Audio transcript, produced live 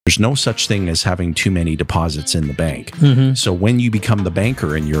There's no such thing as having too many deposits in the bank. So when you become the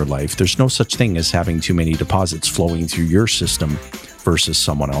banker in your life, there's no such thing as having too many deposits flowing through your system versus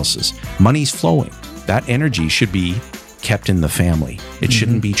someone else's. Money's flowing. That energy should be kept in the family. It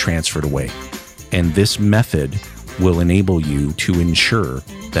shouldn't be transferred away. And this method will enable you to ensure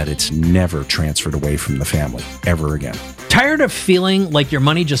that it's never transferred away from the family ever again. Tired of feeling like your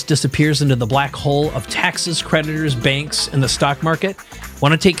money just disappears into the black hole of taxes, creditors, banks, and the stock market?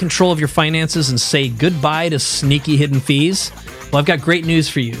 Want to take control of your finances and say goodbye to sneaky hidden fees? Well, I've got great news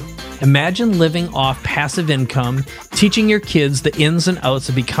for you. Imagine living off passive income, teaching your kids the ins and outs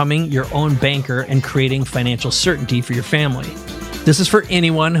of becoming your own banker and creating financial certainty for your family. This is for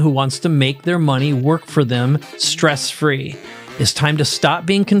anyone who wants to make their money work for them stress-free. It's time to stop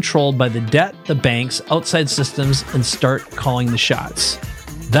being controlled by the debt, the banks, outside systems, and start calling the shots.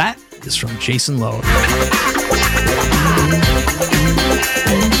 That is from Jayson Lowe.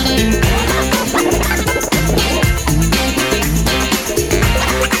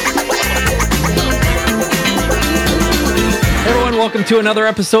 Hey everyone, welcome to another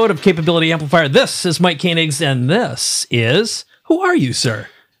episode of Capability Amplifier. This is Mike Koenigs, and this is... Who are you, sir?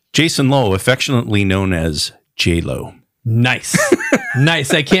 Jayson Lowe, affectionately known as J-Lo. Nice.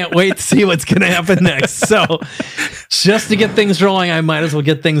 Nice. I can't wait to see what's going to happen next. So just to get things rolling, I might as well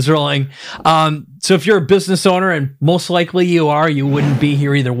get things rolling. So if you're a business owner, and most likely you are, you wouldn't be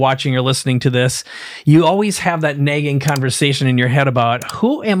here either watching or listening to this. You always have that nagging conversation in your head about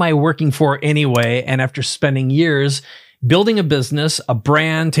who am I working for anyway? And after spending years building a business, a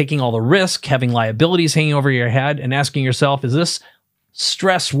brand, taking all the risk, having liabilities hanging over your head, and asking yourself, is this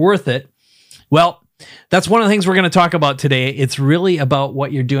stress worth it? Well, that's one of the things we're going to talk about today. It's really about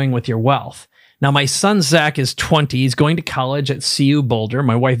what you're doing with your wealth. Now, my son, Zach, is 20. He's going to college at CU Boulder.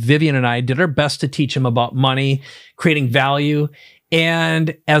 My wife, Vivian, and I did our best to teach him about money, creating value.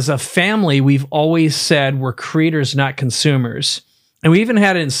 And as a family, we've always said we're creators, not consumers. And we even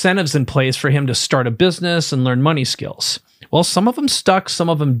had incentives in place for him to start a business and learn money skills. Well, some of them stuck, some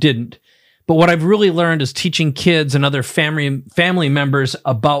of them didn't. But what I've really learned is teaching kids and other family members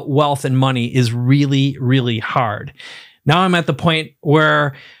about wealth and money is really, really hard. Now I'm at the point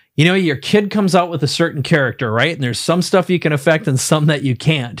where, you know, your kid comes out with a certain character, right? And there's some stuff you can affect and some that you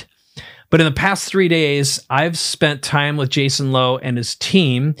can't. But in the past 3 days, I've spent time with Jayson Lowe and his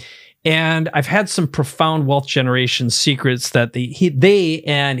team, and I've had some profound wealth generation secrets that they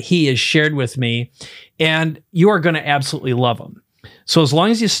has shared with me, and you are going to absolutely love them. So as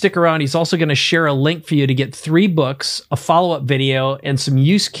long as you stick around, he's also going to share a link for you to get 3 books, a follow-up video, and some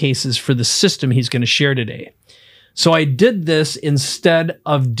use cases for the system he's going to share today. So I did this instead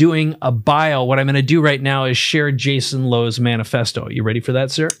of doing a bio. What I'm going to do right now is share Jayson Lowe's manifesto. You ready for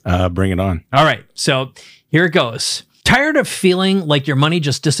that, sir? Bring it on. All right. So here it goes. Tired of feeling like your money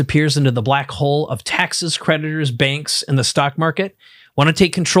just disappears into the black hole of taxes, creditors, banks, and the stock market? Want to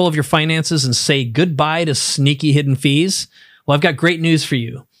take control of your finances and say goodbye to sneaky hidden fees? Well, I've got great news for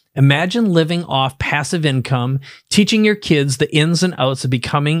you. Imagine living off passive income, teaching your kids the ins and outs of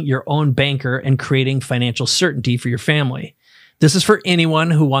becoming your own banker and creating financial certainty for your family. This is for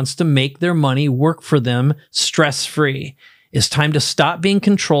anyone who wants to make their money work for them stress-free. It's time to stop being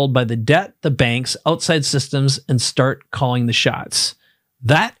controlled by the debt, the banks, outside systems, and start calling the shots.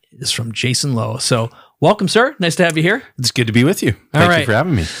 That is from Jayson Lowe. So welcome, sir. Nice to have you here. It's good to be with you. Thank you for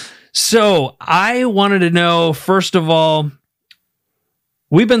having me. So I wanted to know, first of all,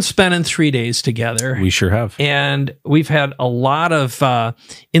 we've been spending 3 days together. We sure have. And we've had a lot of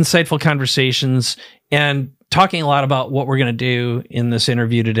insightful conversations and talking a lot about what we're going to do in this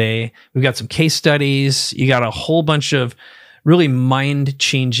interview today. We've got some case studies. You got a whole bunch of really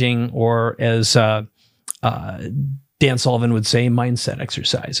mind-changing, or as Dan Sullivan would say, mindset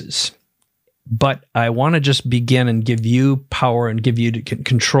exercises. But I want to just begin and give you power and give you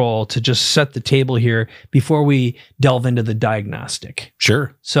control to just set the table here before we delve into the diagnostic.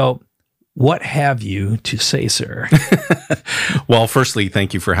 Sure. So what have you to say, sir? Well, firstly,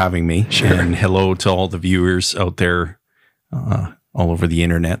 thank you for having me. Sure. And hello to all the viewers out there all over the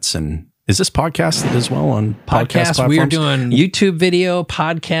internets. And is this podcast as well on podcast platforms? We are doing YouTube video,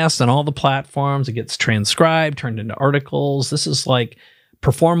 podcasts on all the platforms. It gets transcribed, turned into articles. This is like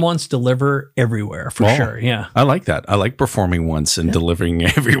perform once, deliver everywhere, for sure. Yeah. I like that. I like performing once and delivering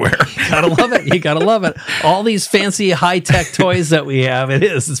everywhere. You gotta love it. You gotta love it. All these fancy high-tech toys that we have,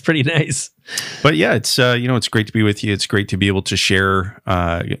 it's pretty nice. But yeah, it's it's great to be with you. It's great to be able to share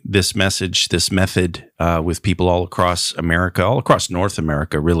this message, this method with people all across America, all across North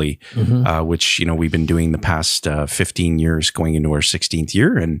America, really, which, we've been doing the past 15 years, going into our 16th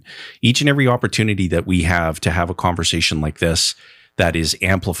year. And each and every opportunity that we have to have a conversation like this, that is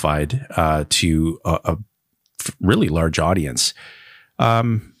amplified to a really large audience,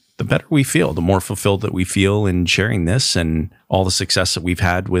 the better we feel, the more fulfilled that we feel in sharing this and all the success that we've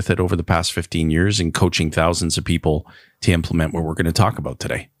had with it over the past 15 years and coaching thousands of people to implement what we're going to talk about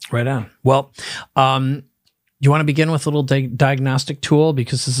today. Right on. Well, you want to begin with a little diagnostic tool,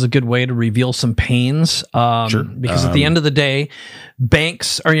 because this is a good way to reveal some pains. Sure. Because at the end of the day,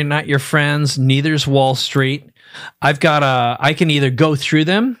 banks are not your friends. Neither's Wall Street. I can either go through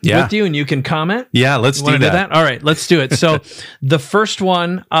them with you and you can comment. Yeah, let's do that. All right, let's do it. So the first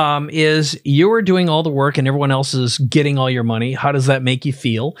one is you are doing all the work and everyone else is getting all your money. How does that make you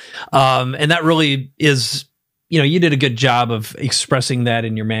feel? And that really is, you did a good job of expressing that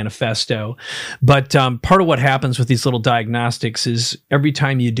in your manifesto. But part of what happens with these little diagnostics is every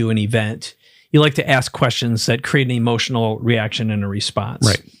time you do an event, you like to ask questions that create an emotional reaction and a response.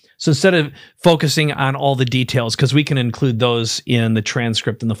 Right. So instead of focusing on all the details, because we can include those in the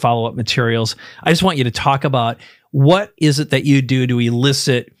transcript and the follow-up materials, I just want you to talk about what is it that you do to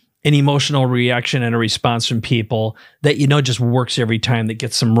elicit an emotional reaction and a response from people that just works every time, that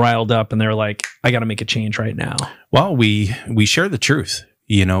gets them riled up and they're like, I got to make a change right now. Well, we share the truth.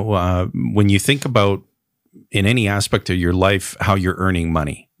 When you think about in any aspect of your life, how you're earning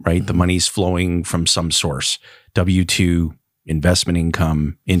money, right? Mm-hmm. The money's flowing from some source, W-2, investment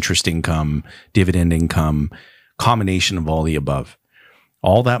income, interest income, dividend income, combination of all the above.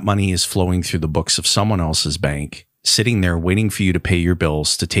 All that money is flowing through the books of someone else's bank, sitting there waiting for you to pay your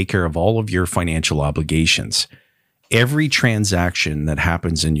bills, to take care of all of your financial obligations. Every transaction that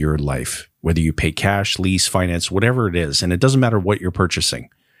happens in your life, whether you pay cash, lease, finance, whatever it is, and it doesn't matter what you're purchasing,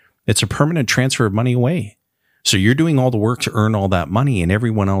 it's a permanent transfer of money away. So you're doing all the work to earn all that money and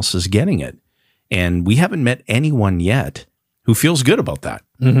everyone else is getting it. And we haven't met anyone yet who feels good about that.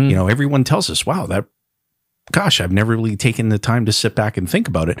 Mm-hmm. Everyone tells us, wow, I've never really taken the time to sit back and think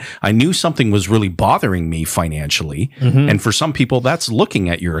about it. I knew something was really bothering me financially. Mm-hmm. And for some people, that's looking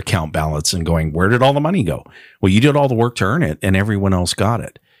at your account balance and going, where did all the money go? Well, you did all the work to earn it and everyone else got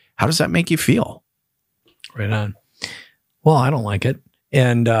it. How does that make you feel? Right on. Well, I don't like it.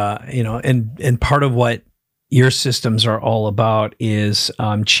 And, and part of what your systems are all about is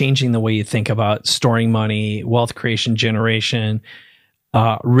changing the way you think about storing money, wealth creation, generation,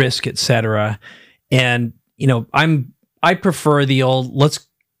 risk, etc. And I prefer the old, let's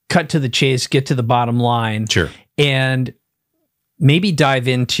cut to the chase, get to the bottom line. Sure. And maybe dive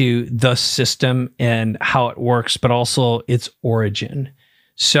into the system and how it works, but also its origin.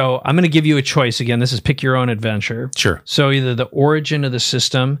 So I'm going to give you a choice. Again, this is pick your own adventure. Sure. So either the origin of the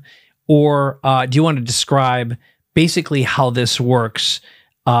system, or do you want to describe basically how this works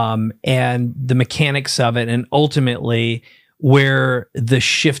and the mechanics of it, and ultimately where the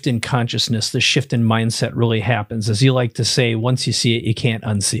shift in consciousness, the shift in mindset really happens? As you like to say, once you see it, you can't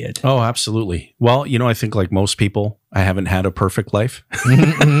unsee it. Oh, absolutely. Well, I think like most people, I haven't had a perfect life.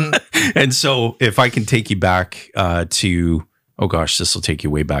 Mm-hmm. And so if I can take you back to, this will take you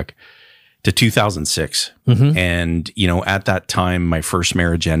way back to 2006. Mm-hmm. And, at that time, my first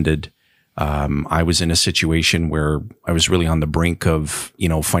marriage ended. I was in a situation where I was really on the brink of,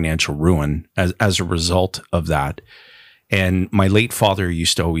 financial ruin as a result of that. And my late father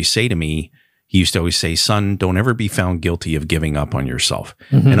used to always say to me, son, don't ever be found guilty of giving up on yourself.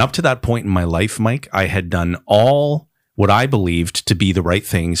 Mm-hmm. And up to that point in my life, Mike, I had done all what I believed to be the right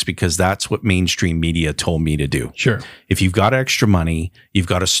things because that's what mainstream media told me to do. Sure. If you've got extra money, you've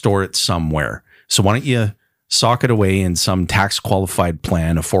got to store it somewhere. So why don't you sock it away in some tax qualified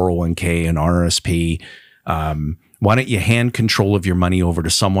plan, a 401k, an RSP? Why don't you hand control of your money over to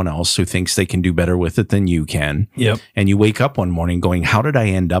someone else who thinks they can do better with it than you can? Yep. And you wake up one morning going, how did I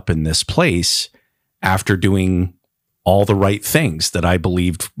end up in this place after doing all the right things that I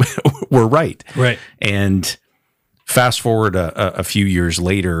believed were right? Right. And fast forward a few years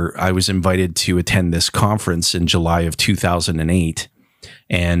later, I was invited to attend this conference in July of 2008.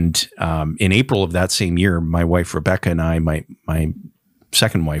 And in April of that same year, my wife, Rebecca, and I, my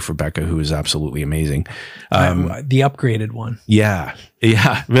second wife, Rebecca, who is absolutely amazing. The upgraded one. Yeah.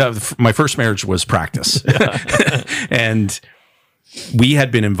 My first marriage was practice. And we had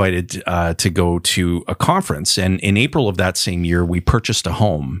been invited to go to a conference. And in April of that same year, we purchased a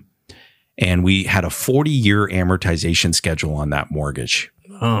home. And we had a 40-year amortization schedule on that mortgage.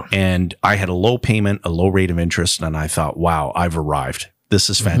 Oh. And I had a low payment, a low rate of interest. And I thought, wow, I've arrived. This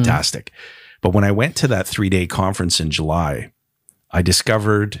is fantastic. Mm-hmm. But when I went to that 3-day conference in July, I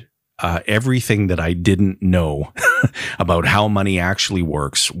discovered everything that I didn't know about how money actually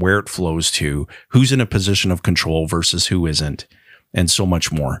works, where it flows to, who's in a position of control versus who isn't, and so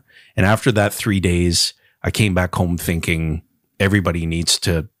much more. And after that 3 days, I came back home thinking everybody needs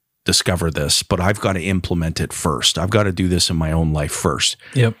to discover this, but I've got to implement it first. I've got to do this in my own life first.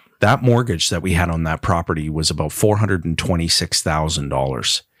 Yep. That mortgage that we had on that property was about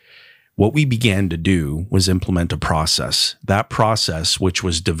 $426,000. What we began to do was implement a process. That process, which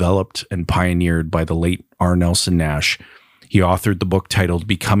was developed and pioneered by the late R. Nelson Nash, he authored the book titled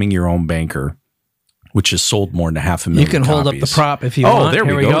Becoming Your Own Banker, which has sold more than 500,000 You can hold copies. up the prop if you want. Oh, there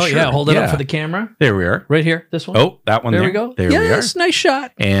we go. Sure. Yeah, hold it up for the camera. There we are. Right here, this one. Oh, that one there. We go. There we are. Yes, nice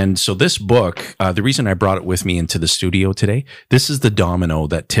shot. And so this book, the reason I brought it with me into the studio today, this is the domino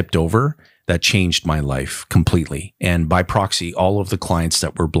that tipped over that changed my life completely. And by proxy, all of the clients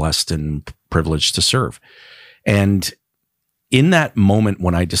that we're blessed and privileged to serve. And in that moment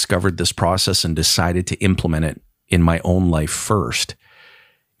when I discovered this process and decided to implement it in my own life first,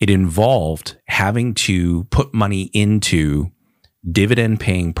 it involved having to put money into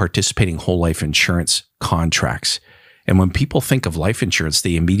dividend-paying, participating whole life insurance contracts. And when people think of life insurance,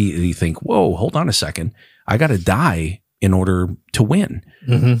 they immediately think, whoa, hold on a second. I got to die in order to win.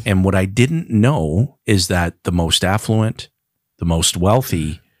 Mm-hmm. And what I didn't know is that the most affluent, the most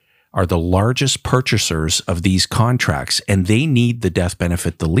wealthy are the largest purchasers of these contracts, and they need the death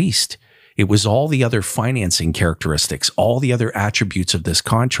benefit the least. It was all the other financing characteristics, all the other attributes of this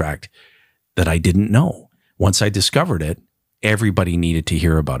contract that I didn't know. Once I discovered it, everybody needed to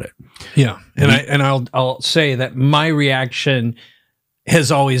hear about it. Yeah. And I'll say that my reaction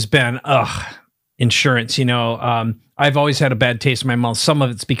has always been, insurance, I've always had a bad taste in my mouth. Some of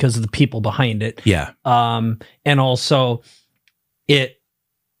it's because of the people behind it. Yeah. And also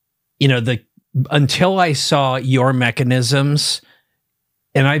until I saw your mechanisms,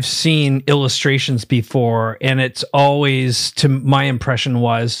 and I've seen illustrations before, and it's always, my impression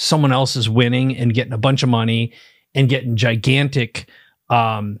was someone else is winning and getting a bunch of money and getting gigantic,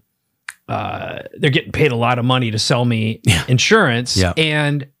 they're getting paid a lot of money to sell me insurance,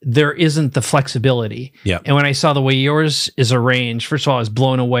 and there isn't the flexibility. And when I saw the way yours is arranged, first of all, I was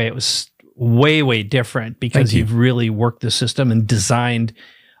blown away. It was way, way different because you've really worked the system and designed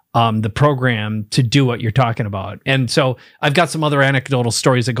the program to do what you're talking about. And so I've got some other anecdotal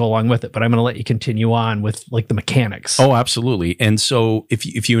stories that go along with it, but I'm going to let you continue on with like the mechanics. Oh, absolutely. And so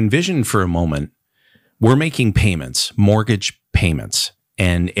if you envision for a moment, we're making payments, mortgage payments,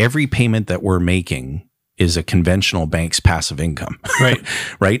 and every payment that we're making is a conventional bank's passive income. Right.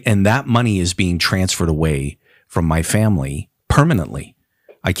 Right. And that money is being transferred away from my family permanently.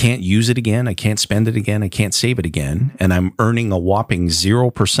 I can't use it again. I can't spend it again. I can't save it again. And I'm earning a whopping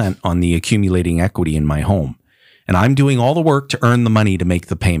 0% on the accumulating equity in my home. And I'm doing all the work to earn the money to make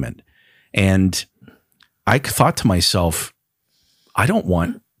the payment. And I thought to myself, I don't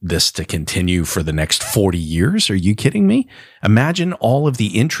want this to continue for the next 40 years. Are you kidding me? Imagine all of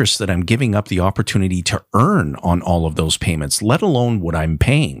the interest that I'm giving up the opportunity to earn on all of those payments, let alone what I'm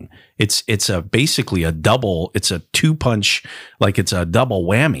paying. It's basically a double, it's a two-punch, like it's a double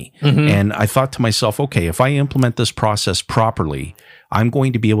whammy. Mm-hmm. And I thought to myself, okay, if I implement this process properly, I'm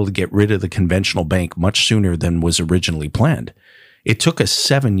going to be able to get rid of the conventional bank much sooner than was originally planned. It took us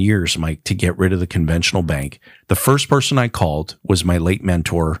 7 years, Mike, to get rid of the conventional bank. The first person I called was my late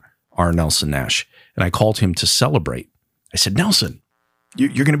mentor, R. Nelson Nash, and I called him to celebrate. I said, Nelson,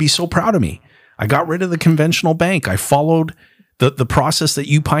 you're going to be so proud of me. I got rid of the conventional bank. I followed the process that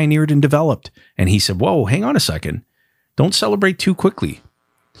you pioneered and developed. And he said, whoa, hang on a second. Don't celebrate too quickly.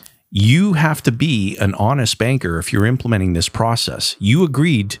 You have to be an honest banker if you're implementing this process. You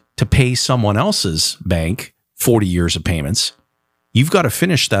agreed to pay someone else's bank 40 years of payments. You've got to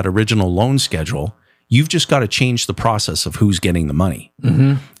finish that original loan schedule. You've just got to change the process of who's getting the money.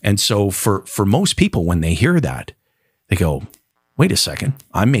 Mm-hmm. And so for most people, when they hear that, they go, wait a second,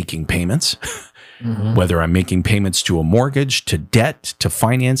 I'm making payments. Mm-hmm. Whether I'm making payments to a mortgage, to debt, to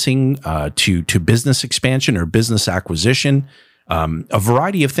financing, to business expansion or business acquisition, a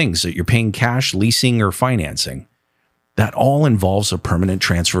variety of things that you're paying cash, leasing, or financing, that all involves a permanent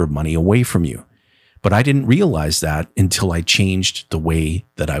transfer of money away from you. But I didn't realize that until I changed the way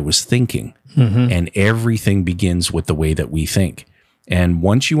that I was thinking. Mm-hmm. And everything begins with the way that we think. And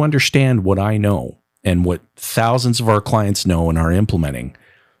once you understand what I know and what thousands of our clients know and are implementing,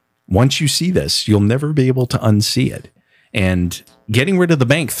 once you see this, you'll never be able to unsee it. And getting rid of the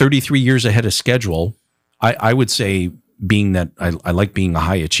bank 33 years ahead of schedule, I would say, being that I like being a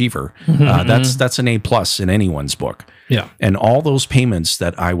high achiever, mm-hmm. That's an A+ in anyone's book. Yeah. And all those payments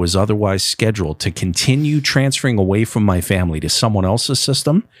that I was otherwise scheduled to continue transferring away from my family to someone else's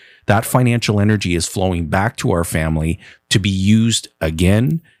system, that financial energy is flowing back to our family to be used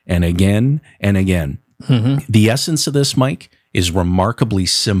again and again and again. Mm-hmm. The essence of this, Mike, is remarkably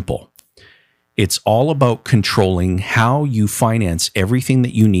simple. It's all about controlling how you finance everything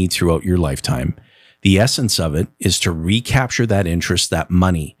that you need throughout your lifetime. The essence of it is to recapture that interest, that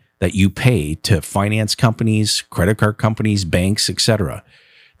money that you pay to finance companies, credit card companies, banks, etc.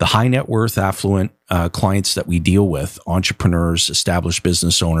 The high net worth, affluent clients that we deal with, entrepreneurs, established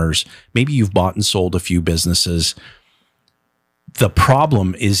business owners, maybe you've bought and sold a few businesses. The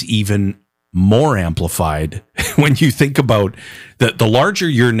problem is even more amplified when you think about the larger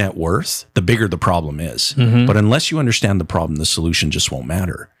your net worth, the bigger the problem is. But unless you understand the problem, the solution just won't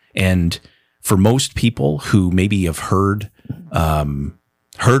matter. And for most people who maybe have heard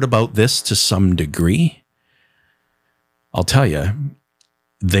about this to some degree, I'll tell you,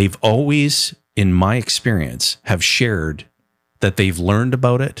 they've always, in my experience, have shared that they've learned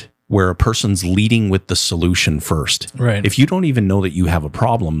about it where a person's leading with the solution first. Right. If you don't even know that you have a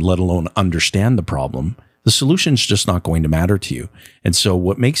problem, let alone understand the problem, the solution's just not going to matter to you. And so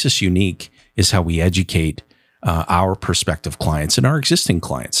what makes us unique is how we educate our prospective clients and our existing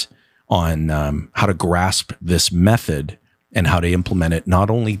clients on how to grasp this method and how to implement it, not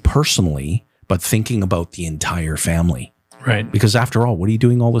only personally, but thinking about the entire family. Right. Because after all, what are you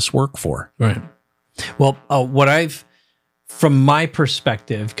doing all this work for? Right. Well, from my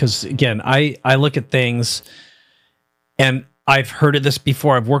perspective, because again, I look at things and I've heard of this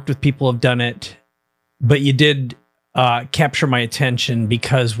before. I've worked with people who have done it, but you did capture my attention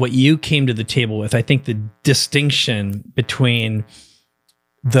because what you came to the table with, I think the distinction between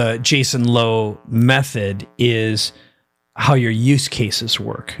the Jayson Lowe method is how your use cases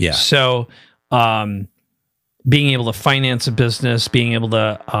work. Yeah. So, being able to finance a business, being able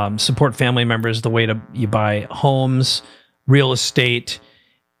to support family members, the way you buy homes, real estate.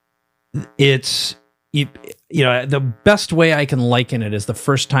 It's, you know, the best way I can liken it is the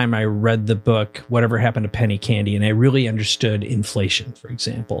first time I read the book, Whatever Happened to Penny Candy, and I really understood inflation, for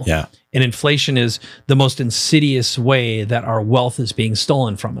example. Yeah. And inflation is the most insidious way that our wealth is being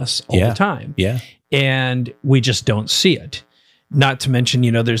stolen from us all the time. Yeah. And we just don't see it. Not to mention,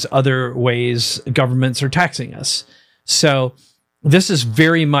 you know, there's other ways governments are taxing us. So this is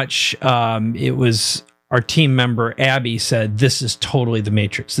very much, it was our team member, Abby, said, this is totally the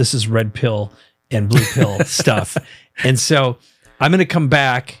Matrix. This is red pill and blue pill stuff. And so I'm going to come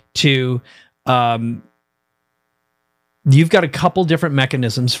back to, you've got a couple different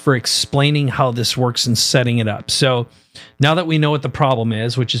mechanisms for explaining how this works and setting it up. So now that we know what the problem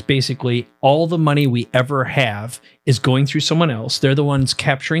is, which is basically all the money we ever have is going through someone else. They're the ones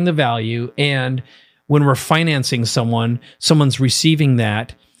capturing the value. And when we're financing someone's receiving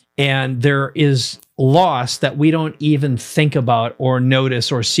that, and there is loss that we don't even think about or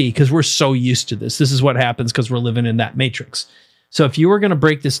notice or see because we're so used to this. This is what happens because we're living in that matrix. So if you were going to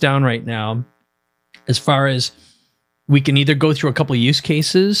break this down right now, as far as we can either go through a couple of use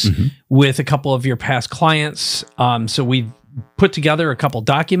cases with a couple of your past clients. So we've put together a couple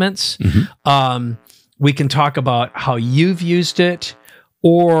documents. We can talk about how you've used it,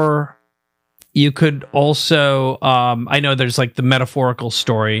 or you could also, I know there's like the metaphorical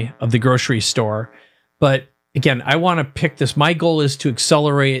story of the grocery store, but again, I want to pick this. My goal is to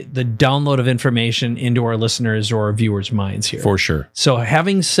accelerate the download of information into our listeners or our viewers' minds here. For sure. So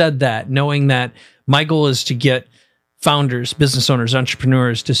having said that, knowing that my goal is to get founders, business owners,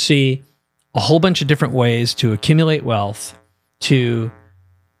 entrepreneurs to see a whole bunch of different ways to accumulate wealth, to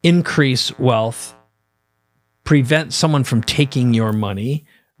increase wealth, prevent someone from taking your money,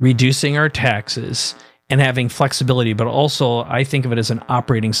 reducing our taxes, and having flexibility. But also, I think of it as an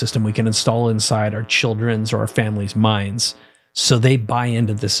operating system we can install inside our children's or our family's minds so they buy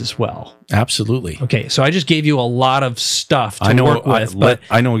into this as well. Absolutely. Okay, so I just gave you a lot of stuff to work with, but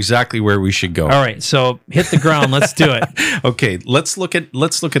I know exactly where we should go. All right, so hit the ground. Let's do it. Okay, let's look at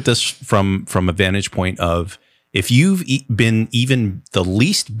this from a vantage point of if you've been even the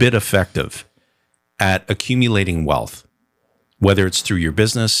least bit effective at accumulating wealth, whether it's through your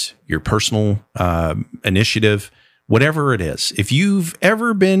business, your personal initiative, whatever it is, if you've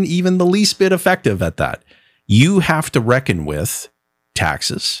ever been even the least bit effective at that, you have to reckon with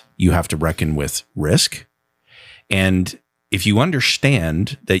taxes. You have to reckon with risk. And if you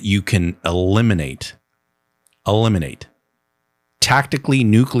understand that you can eliminate, tactically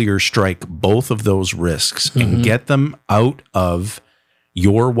nuclear strike both of those risks and get them out of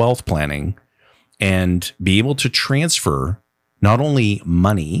your wealth planning and be able to transfer not only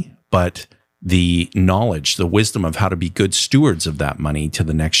money, but the knowledge, the wisdom of how to be good stewards of that money to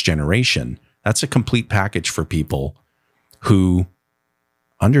the next generation. That's a complete package for people who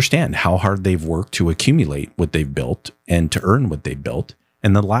understand how hard they've worked to accumulate what they've built and to earn what they've built.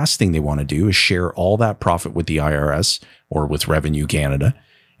 And the last thing they want to do is share all that profit with the IRS or with Revenue Canada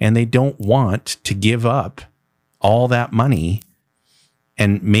and they don't want to give up all that money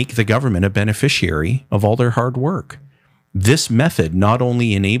and make the government a beneficiary of all their hard work. This method not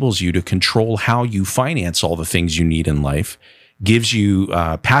only enables you to control how you finance all the things you need in life, gives you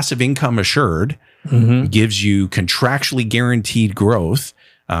passive income assured, gives you contractually guaranteed growth,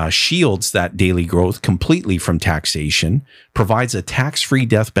 shields that daily growth completely from taxation, provides a tax-free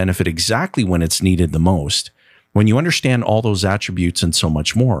death benefit exactly when it's needed the most. When you understand all those attributes and so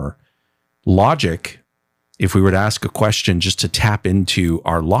much more, logic, if we were to ask a question just to tap into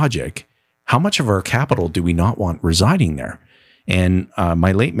our logic, how much of our capital do we not want residing there? And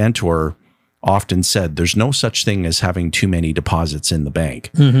my late mentor often said, there's no such thing as having too many deposits in the bank.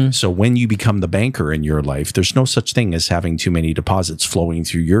 So when you become the banker in your life, there's no such thing as having too many deposits flowing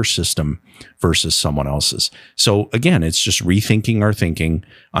through your system versus someone else's. So again, it's just rethinking our thinking,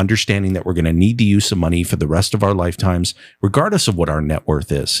 understanding that we're going to need the use of money for the rest of our lifetimes, regardless of what our net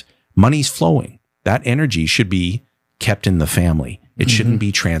worth is. Money's flowing. That energy should be kept in the family. It shouldn't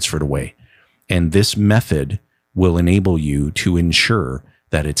be transferred away. And this method will enable you to ensure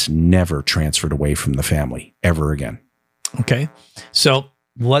that it's never transferred away from the family ever again. Okay. So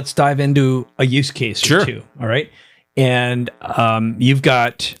let's dive into a use case or two. All right. And you've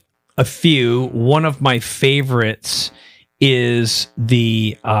got a few. One of my favorites is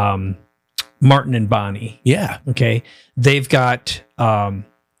the Martin and Bonnie. Yeah. Okay. They've got, in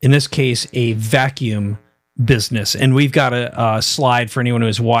this case, a vacuum business. And we've got a slide for anyone who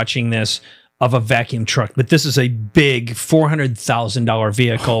is watching this of a vacuum truck, but this is a big $400,000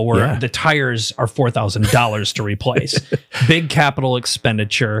 vehicle where the tires are $4,000 to replace. Big capital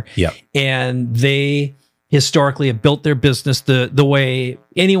expenditure. Yeah. And they historically have built their business the way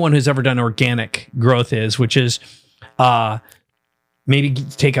anyone who's ever done organic growth is, which is maybe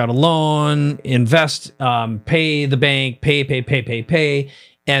take out a loan, invest, pay the bank, pay,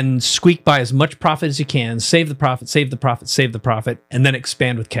 and squeak by as much profit as you can, save the profit, and then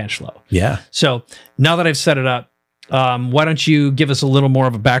expand with cash flow. Yeah. So now that I've set it up, why don't you give us a little more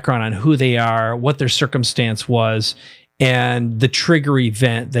of a background on who they are, what their circumstance was, and the trigger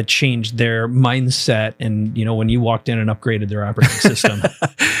event that changed their mindset and, you know, when you walked in and upgraded their operating system.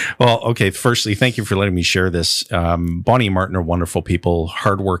 Well, okay. Firstly, thank you for letting me share this. Bonnie and Martin are wonderful people,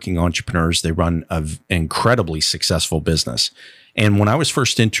 hardworking entrepreneurs. They run an incredibly successful business. And when I was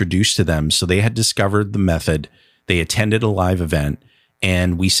first introduced to them, so they had discovered the method, they attended a live event,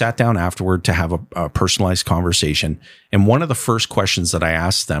 and we sat down afterward to have a personalized conversation. And one of the first questions that I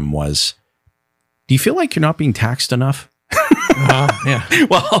asked them was, do you feel like you're not being taxed enough? Yeah.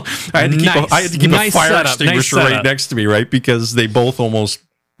 Well, I had to keep a fire extinguisher right next to me, right? Because they both almost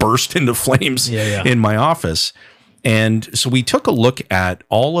burst into flames in my office. And so we took a look at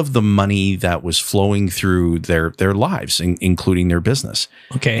all of the money that was flowing through their lives, including their business.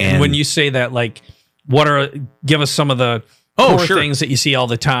 Okay. And when you say that, like, give us some of the core things that you see all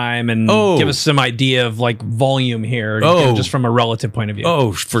the time and give us some idea of like volume here, just from a relative point of view.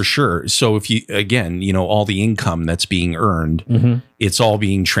 Oh, for sure. So if you, again, you know, all the income that's being earned, it's all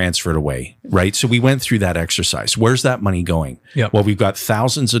being transferred away, right? So we went through that exercise. Where's that money going? Well, we've got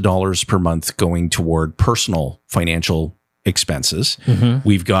thousands of dollars per month going toward personal financial expenses.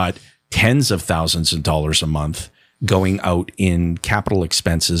 We've got tens of thousands of dollars a month going out in capital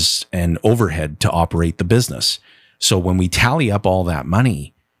expenses and overhead to operate the business. So when we tally up all that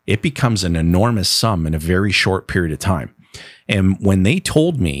money, it becomes an enormous sum in a very short period of time. And when they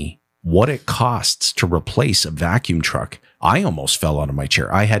told me what it costs to replace a vacuum truck, I almost fell out of my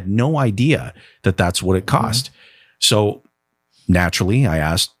chair. I had no idea that that's what it cost. So naturally, I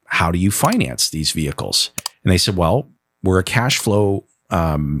asked, how do you finance these vehicles? And they said, well, we're a cash flow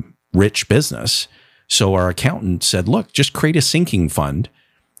rich business. So our accountant said, look, just create a sinking fund,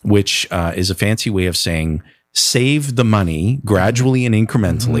 which is a fancy way of saying, save the money gradually and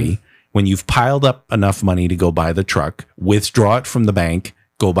incrementally. When you've piled up enough money to go buy the truck, withdraw it from the bank,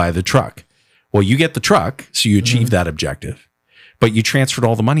 go buy the truck. Well, you get the truck, so you achieve that objective, but you transferred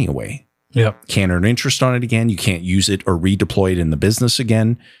all the money away. Can't earn interest on it again. You can't use it or redeploy it in the business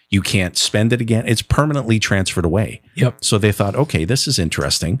again. You can't spend it again. It's permanently transferred away. So they thought, okay, this is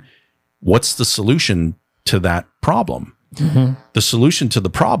interesting. What's the solution to that problem? The solution to the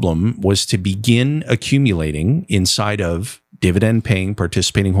problem was to begin accumulating inside of dividend-paying,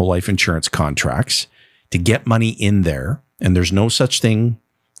 participating whole life insurance contracts to get money in there. And there's no such thing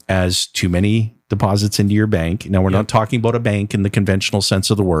as too many deposits into your bank. Now, we're not talking about a bank in the conventional sense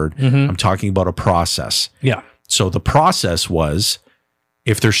of the word. I'm talking about a process. So the process was,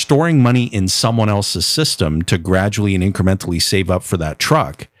 if they're storing money in someone else's system to gradually and incrementally save up for that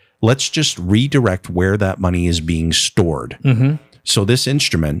truck, let's just redirect where that money is being stored. So this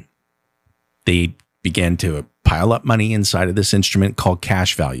instrument, they began to pile up money inside of this instrument called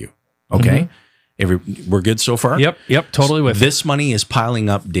cash value. Okay. We're good so far? Yep. Totally with this money is piling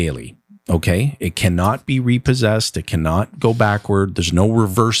up daily. Okay. It cannot be repossessed. It cannot go backward. There's no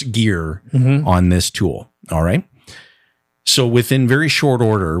reverse gear on this tool. All right. So within very short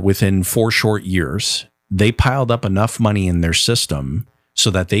order, within 4 short years, they piled up enough money in their system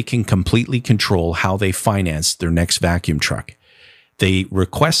so that they can completely control how they finance their next vacuum truck. They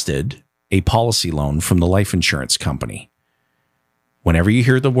requested a policy loan from the life insurance company. Whenever you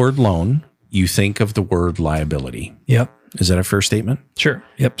hear the word loan, you think of the word liability. Yep. Is that a fair statement? Sure.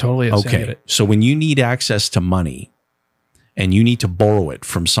 Yep, totally is. Okay. So when you need access to money and you need to borrow it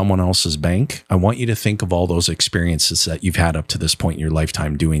from someone else's bank, I want you to think of all those experiences that you've had up to this point in your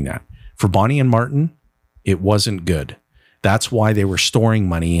lifetime doing that. For Bonnie and Martin, it wasn't good. That's why they were storing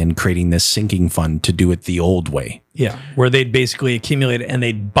money and creating this sinking fund to do it the old way. Yeah, where they'd basically accumulate it and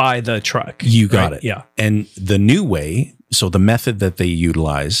they'd buy the truck. You got it. Yeah. And the new way, so the method that they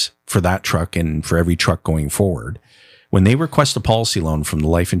utilize for that truck and for every truck going forward, when they request a policy loan from the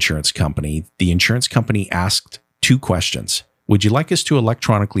life insurance company, the insurance company asked 2 questions. Would you like us to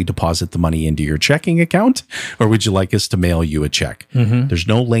electronically deposit the money into your checking account, or would you like us to mail you a check? There's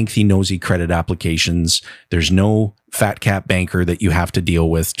no lengthy, nosy credit applications. There's no fat cat banker that you have to deal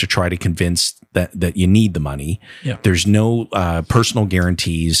with to try to convince that you need the money. Yeah. There's no personal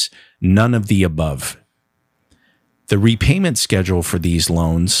guarantees, none of the above. The repayment schedule for these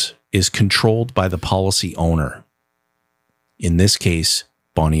loans is controlled by the policy owner. In this case,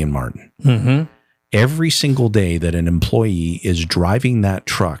 Bonnie and Martin. Every single day that an employee is driving that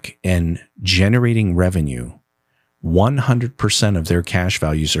truck and generating revenue, 100% of their cash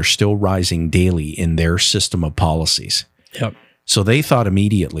values are still rising daily in their system of policies. Yep. So they thought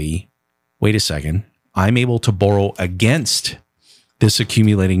immediately, wait a second, I'm able to borrow against this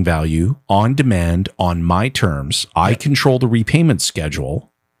accumulating value on demand on my terms. I control the repayment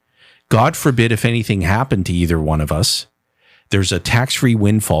schedule. God forbid if anything happened to either one of us, there's a tax-free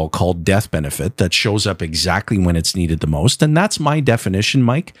windfall called death benefit that shows up exactly when it's needed the most. And that's my definition,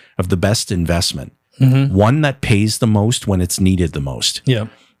 Mike, of the best investment. One that pays the most when it's needed the most. Yeah.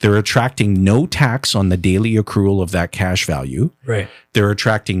 They're attracting no tax on the daily accrual of that cash value. Right. They're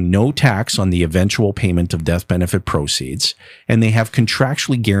attracting no tax on the eventual payment of death benefit proceeds. And they have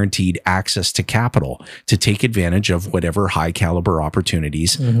contractually guaranteed access to capital to take advantage of whatever high caliber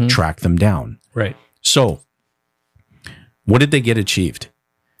opportunities track them down. Right. So, what did they get achieved?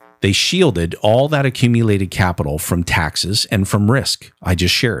 They shielded all that accumulated capital from taxes and from risk. I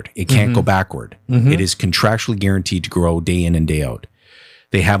just shared. It can't go backward. It is contractually guaranteed to grow day in and day out.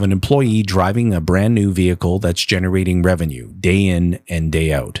 They have an employee driving a brand new vehicle that's generating revenue day in and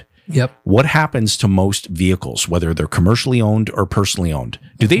day out. Yep. What happens to most vehicles, whether they're commercially owned or personally owned?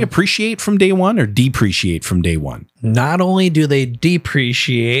 Do they appreciate from day one or depreciate from day one? Not only do they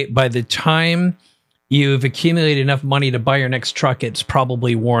depreciate, by the time you've accumulated enough money to buy your next truck, it's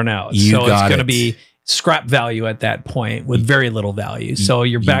probably worn out. So it's going to be scrap value at that point with very little value. So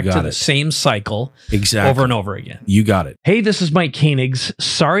you're back to the same cycle over and over again. You got it. Hey, this is Mike Koenigs.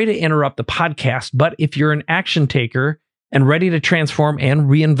 Sorry to interrupt the podcast, but if you're an action taker and ready to transform and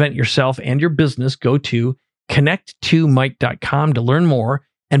reinvent yourself and your business, go to connect2mike.com to learn more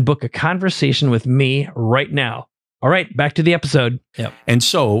and book a conversation with me right now. All right, back to the episode. Yep. And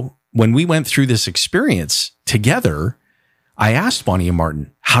so when we went through this experience together, I asked Bonnie and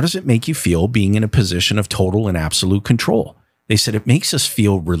Martin, how does it make you feel being in a position of total and absolute control? They said, it makes us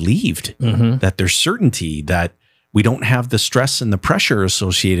feel relieved that there's certainty, that we don't have the stress and the pressure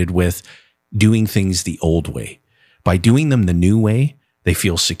associated with doing things the old way. By doing them the new way, they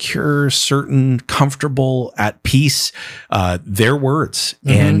feel secure, certain, comfortable, at peace, their words.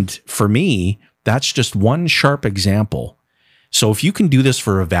 And for me, that's just one sharp example. So if you can do this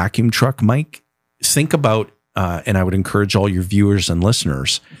for a vacuum truck, Mike, think about, and I would encourage all your viewers and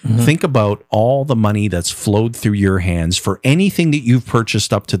listeners, think about all the money that's flowed through your hands for anything that you've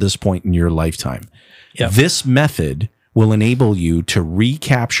purchased up to this point in your lifetime. Yep. This method will enable you to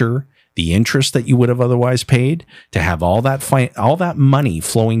recapture the interest that you would have otherwise paid, to have all that money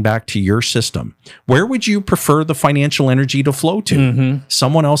flowing back to your system. Where would you prefer the financial energy to flow to?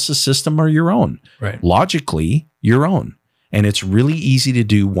 Someone else's system or your own? Right. Logically, your own. And it's really easy to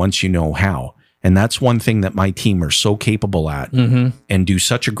do once you know how. And that's one thing that my team are so capable at and do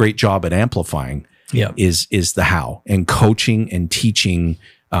such a great job at amplifying is the how, and coaching and teaching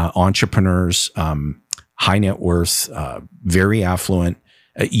entrepreneurs, high net worth, very affluent.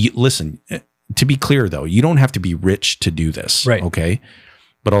 Listen, to be clear though, you don't have to be rich to do this. Right. Okay.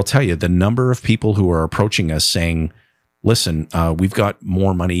 But I'll tell you, the number of people who are approaching us saying, listen, we've got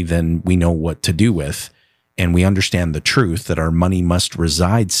more money than we know what to do with, and we understand the truth that our money must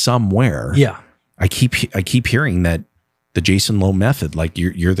reside somewhere. Yeah. I keep hearing that the Jayson Lowe method, like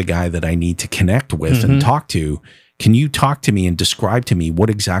you're the guy that I need to connect with and talk to. Can you talk to me and describe to me what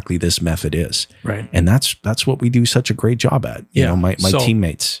exactly this method is? Right. And that's what we do such a great job at. You know, my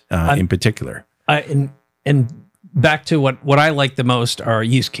teammates in particular. And back to what I like the most are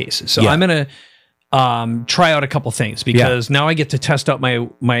use cases. So I'm going to try out a couple things because now I get to test out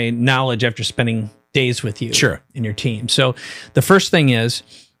my knowledge after spending days with you and your team. So the first thing is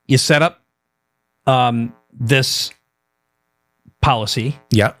you set up this policy.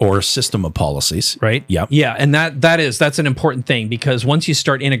 Yeah, or a system of policies. Right? Yeah. Yeah, and that's an important thing because once you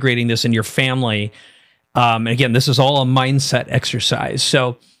start integrating this in your family, and again, this is all a mindset exercise.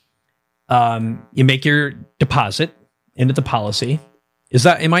 So you make your deposit into the policy.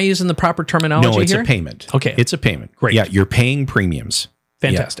 Am I using the proper terminology here? No, it's a payment. Okay. It's a payment. Great. Yeah, you're paying premiums.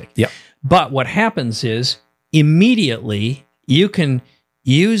 Fantastic. Yeah. But what happens is immediately you can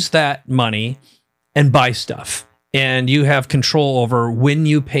use that money and buy stuff. And you have control over when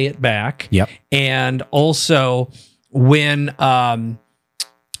you pay it back. Yep. And also when and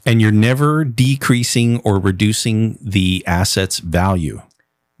you're never decreasing or reducing the asset's value.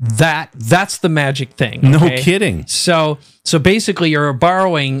 That's the magic thing. No okay? kidding. So basically you're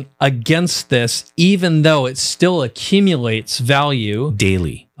borrowing against this even though it still accumulates value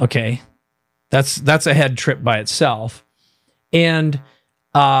daily. Okay. That's a head trip by itself. And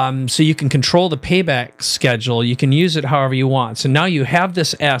so you can control the payback schedule. You can use it however you want. So now you have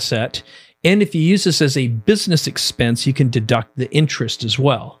this asset, and if you use this as a business expense, you can deduct the interest as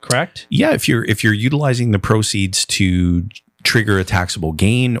well. Correct? Yeah, if you're utilizing the proceeds to trigger a taxable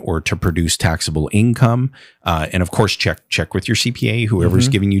gain or to produce taxable income, and of course check with your CPA, whoever's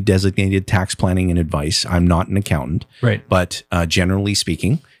giving you designated tax planning and advice. I'm not an accountant, right? But generally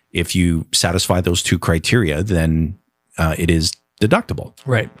speaking, if you satisfy those two criteria, then it is deductible.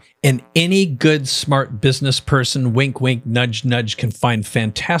 Right. And any good, smart business person, wink, wink, nudge, nudge, can find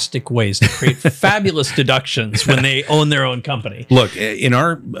fantastic ways to create fabulous deductions when they own their own company. Look, in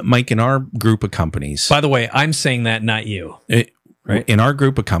our group of companies. By the way, I'm saying that, not you. Right. In our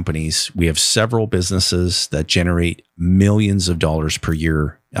group of companies, we have several businesses that generate millions of dollars per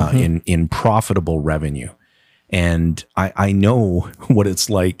year in profitable revenue. And I know what it's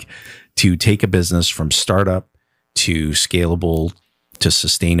like to take a business from startup to scalable, to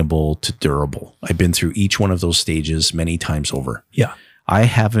sustainable, to durable. I've been through each one of those stages many times over. Yeah. I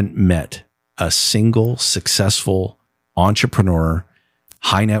haven't met a single successful entrepreneur,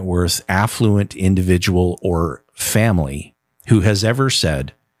 high net worth, affluent individual or family who has ever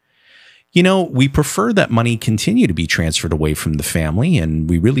said, you know, we prefer that money continue to be transferred away from the family, and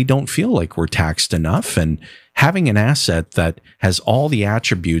we really don't feel like we're taxed enough. And having an asset that has all the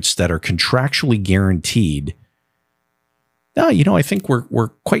attributes that are contractually guaranteed, you know, I think we're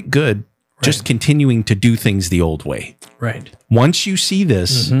quite good just continuing to do things the old way. Right. Once you see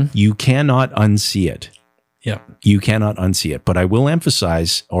this, you cannot unsee it. Yeah. You cannot unsee it. But I will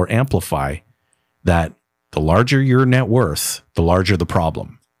emphasize or amplify that the larger your net worth, the larger the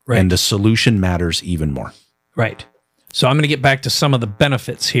problem. Right. And the solution matters even more. Right. So I'm going to get back to some of the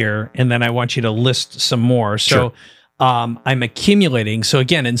benefits here, and then I want you to list some more. So I'm accumulating. So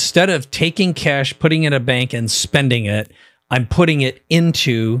again, instead of taking cash, putting it in a bank and spending it, I'm putting it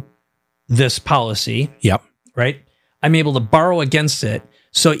into this policy. Yep. Right? I'm able to borrow against it.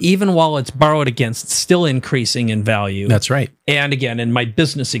 So even while it's borrowed against, it's still increasing in value. That's right. And again, in my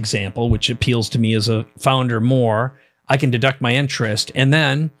business example, which appeals to me as a founder more, I can deduct my interest. And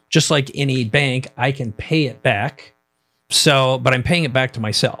then, just like any bank, I can pay it back. But I'm paying it back to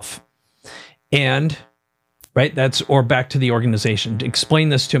myself. And, right, or back to the organization. Explain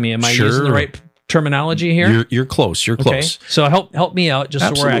this to me. Am I using the right terminology here? You're close. You're close. So help me out just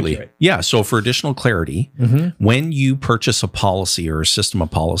Absolutely. So we're accurate. Yeah. So for additional clarity, when you purchase a policy or a system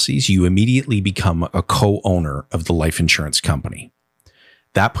of policies, you immediately become a co-owner of the life insurance company.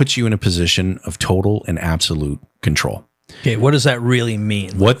 That puts you in a position of total and absolute control. Okay. What does that really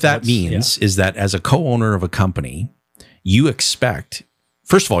mean? What that means is that as a co-owner of a company, you expect,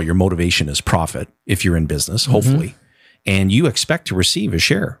 first of all, your motivation is profit if you're in business, hopefully, and you expect to receive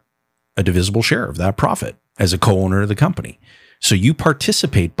a divisible share of that profit as a co-owner of the company. So you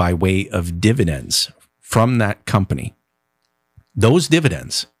participate by way of dividends from that company. Those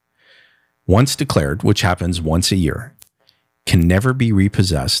dividends, once declared, which happens once a year, can never be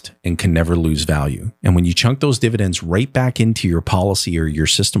repossessed and can never lose value. And when you chunk those dividends right back into your policy or your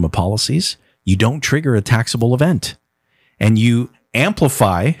system of policies, you don't trigger a taxable event. And you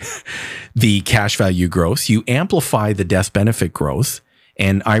amplify the cash value growth, you amplify the death benefit growth.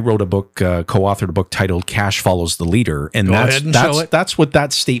 And I wrote a book, co-authored a book titled Cash Follows the Leader. And that's what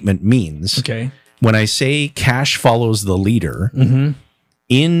that statement means. Okay. When I say cash follows the leader,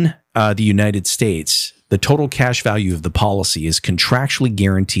 in the United States, the total cash value of the policy is contractually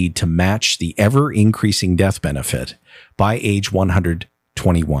guaranteed to match the ever-increasing death benefit by age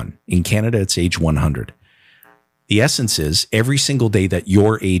 121. In Canada, it's age 100. The essence is every single day that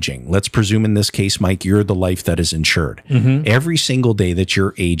you're aging, let's presume in this case, Mike, you're the life that is insured. Every single day that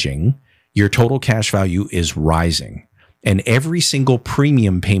you're aging, your total cash value is rising. And every single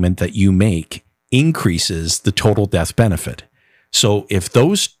premium payment that you make increases the total death benefit. So if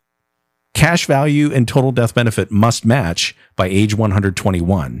those cash value and total death benefit must match by age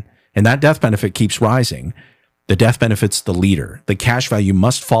 121, and that death benefit keeps rising, the death benefit's the leader. The cash value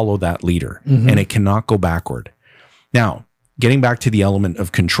must follow that leader, and it cannot go backward. Now, getting back to the element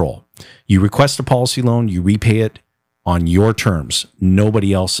of control, you request a policy loan, you repay it on your terms,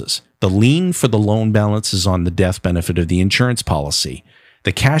 nobody else's. The lien for the loan balance is on the death benefit of the insurance policy.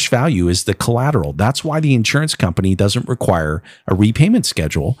 The cash value is the collateral. That's why the insurance company doesn't require a repayment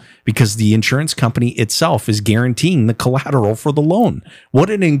schedule, because the insurance company itself is guaranteeing the collateral for the loan. What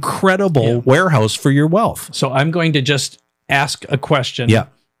an incredible warehouse for your wealth. So I'm going to just ask a question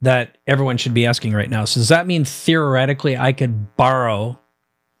that everyone should be asking right now. So does that mean theoretically I could borrow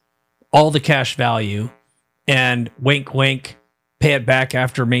all the cash value and wink, wink, pay it back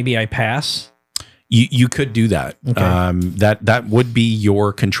after maybe I pass? You could do that. Okay. That would be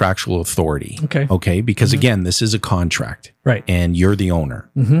your contractual authority. Okay. Because again, this is a contract, right? And you're the owner.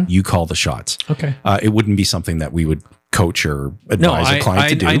 You call the shots. Okay. It wouldn't be something that we would coach or advise a client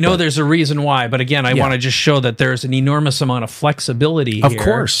to do. I know there's a reason why, but again, I want to just show that there's an enormous amount of flexibility here. Of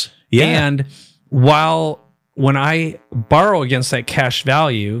course. Yeah. And when I borrow against that cash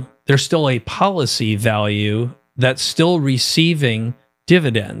value, there's still a policy value that's still receiving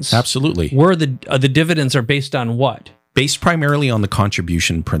dividends. Absolutely. Where the dividends are based on what? Based primarily on the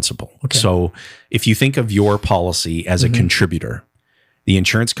contribution principle. Okay. So if you think of your policy as a contributor, the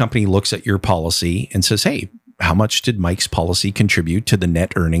insurance company looks at your policy and says, hey, how much did Mike's policy contribute to the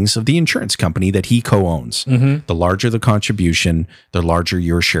net earnings of the insurance company that he co-owns? The larger the contribution, the larger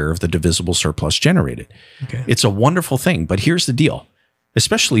your share of the divisible surplus generated. Okay. It's a wonderful thing, but here's the deal,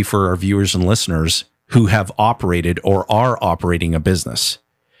 especially for our viewers and listeners who have operated or are operating a business.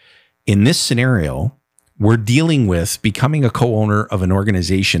 In this scenario, we're dealing with becoming a co-owner of an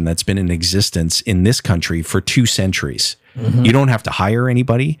organization that's been in existence in this country for 2 centuries. You don't have to hire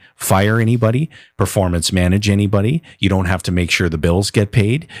anybody, fire anybody, performance manage anybody. You don't have to make sure the bills get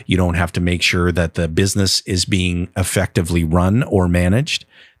paid. You don't have to make sure that the business is being effectively run or managed.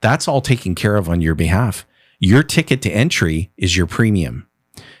 That's all taken care of on your behalf. Your ticket to entry is your premium.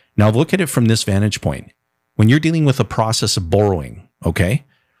 Now look at it from this vantage point. When you're dealing with a process of borrowing, okay,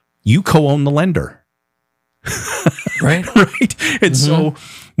 you co-own the lender. Right? Right. And so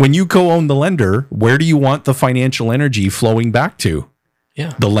when you co-own the lender, where do you want the financial energy flowing back to?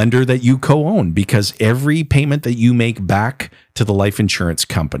 Yeah. The lender that you co-own, because every payment that you make back to the life insurance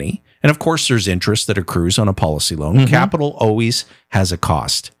company, and of course there's interest that accrues on a policy loan, capital always has a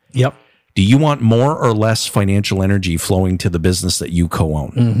cost. Yep. Do you want more or less financial energy flowing to the business that you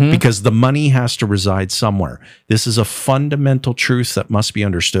co-own? Because the money has to reside somewhere. This is a fundamental truth that must be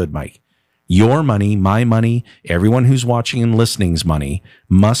understood, Mike. Your money, my money, everyone who's watching and listening's money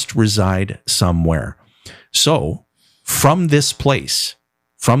must reside somewhere. So from this place,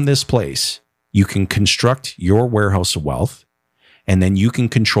 you can construct your warehouse of wealth, and then you can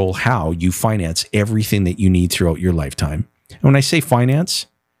control how you finance everything that you need throughout your lifetime. And when I say finance,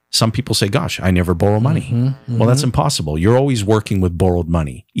 some people say, gosh, I never borrow money. Well, that's impossible. You're always working with borrowed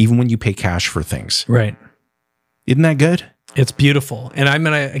money, even when you pay cash for things. Right. Isn't that good? It's beautiful. And I'm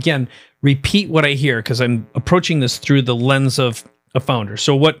going to, again, repeat what I hear, because I'm approaching this through the lens of a founder.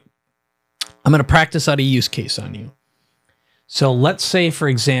 So I'm going to practice out a use case on you. So let's say, for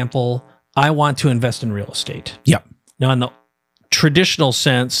example, I want to invest in real estate. Yep. Now, in the traditional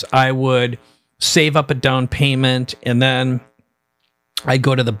sense, I would save up a down payment, and then I'd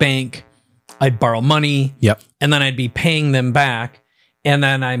go to the bank, I'd borrow money, and then I'd be paying them back. And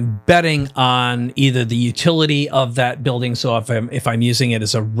then I'm betting on either the utility of that building. So if I'm using it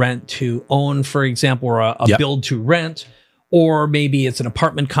as a rent to own, for example, or a build to rent, or maybe it's an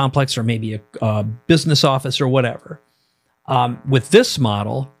apartment complex, or maybe a business office or whatever. With this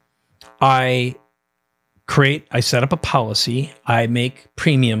model, I set up a policy. I make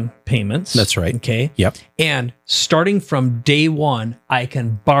premium payments. That's right. Okay. Yep. And starting from day one, I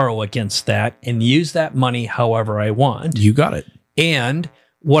can borrow against that and use that money however I want. You got it. And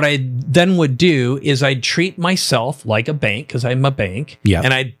what I then would do is I'd treat myself like a bank, because I'm a bank,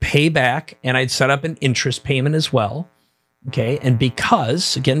 and I'd pay back, and I'd set up an interest payment as well. Okay. And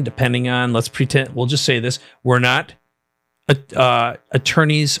because, again, depending on, we'll just say this, we're not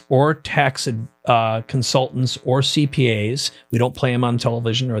attorneys or tax consultants or CPAs. We don't play them on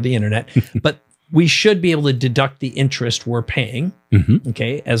television or the internet, but we should be able to deduct the interest we're paying,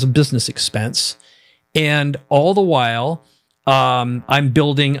 okay, as a business expense. And all the while, I'm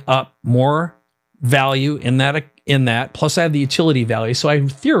building up more value in that. Plus, I have the utility value, so I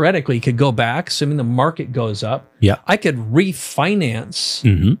theoretically could go back, assuming the market goes up. Yeah, I could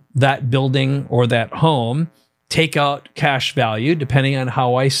refinance that building or that home, take out cash value, depending on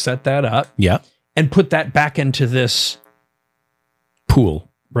how I set that up. Yeah, and put that back into this pool,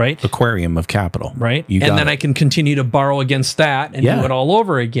 right? Aquarium of capital, right? And then I can continue to borrow against that and do it all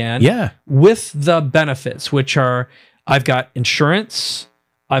over again. Yeah, with the benefits, which are I've got insurance,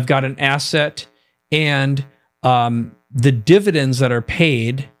 I've got an asset, and the dividends that are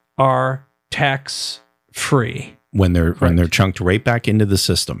paid are tax free when they're chunked right back into the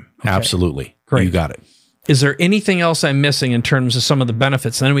system. Okay. Absolutely, great. You got it. Is there anything else I'm missing in terms of some of the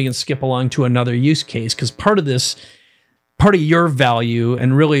benefits? And then we can skip along to another use case, because part of your value,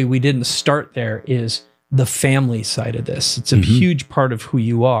 and really we didn't start there, is the family side of this. It's a huge part of who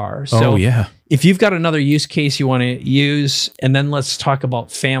you are. So if you've got another use case you want to use, and then let's talk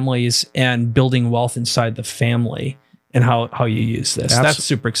about families and building wealth inside the family and how you use this. That's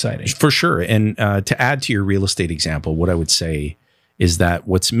super exciting. For sure. And to add to your real estate example, what I would say is that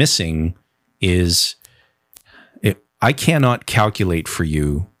what's missing is I cannot calculate for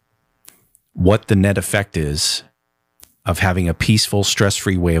you what the net effect is of having a peaceful,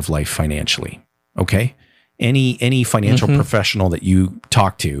 stress-free way of life financially. Okay? Any financial professional that you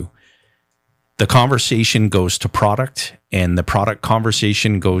talk to, the conversation goes to product, and the product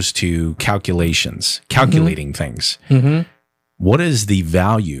conversation goes to calculating things. What is the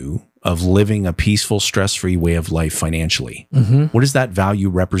value of living a peaceful, stress-free way of life financially? What does that value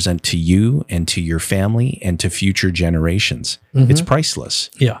represent to you and to your family and to future generations? It's priceless.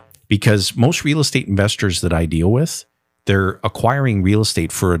 Yeah. Because most real estate investors that I deal with, they're acquiring real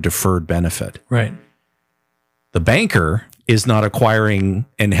estate for a deferred benefit. Right. The banker is not acquiring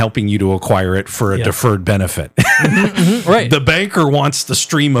and helping you to acquire it for a deferred benefit. Right. The banker wants the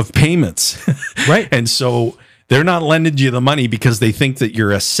stream of payments. Right. And so they're not lending you the money because they think that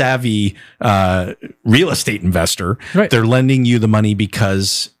you're a savvy real estate investor. Right. They're lending you the money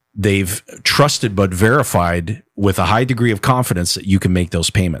because they've trusted but verified with a high degree of confidence that you can make those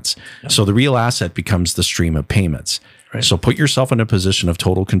payments. Yep. So the real asset becomes the stream of payments. Right. So put yourself in a position of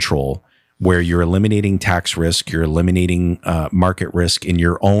total control where you're eliminating tax risk, you're eliminating market risk in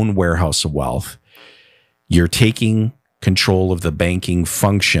your own warehouse of wealth. You're taking control of the banking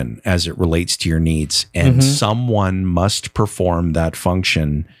function as it relates to your needs, and someone must perform that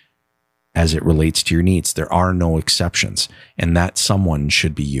function as it relates to your needs. There are no exceptions, and that someone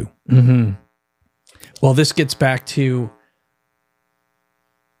should be you. Well, this gets back to,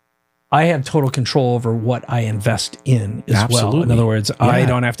 I have total control over what I invest in as well. In other words, I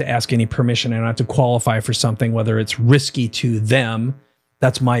don't have to ask any permission. I don't have to qualify for something, whether it's risky to them.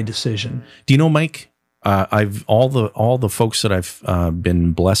 That's my decision. Do you know, Mike, I've all the folks that I've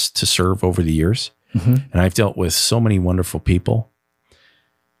been blessed to serve over the years, and I've dealt with so many wonderful people.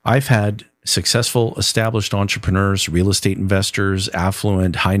 I've had successful, established entrepreneurs, real estate investors,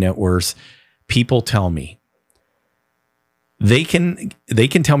 affluent, high net worth people tell me they can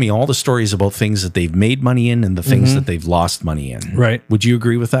tell me all the stories about things that they've made money in and the things that they've lost money in. Right. Would you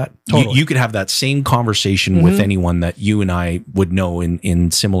agree with that? Totally. You could have that same conversation with anyone that you and I would know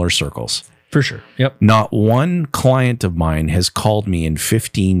in similar circles. For sure. Yep. Not one client of mine has called me in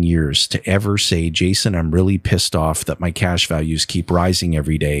 15 years to ever say, Jayson, I'm really pissed off that my cash values keep rising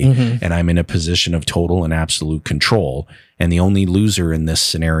every day and I'm in a position of total and absolute control. And the only loser in this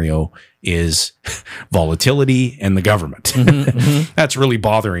scenario is volatility and the government. That's really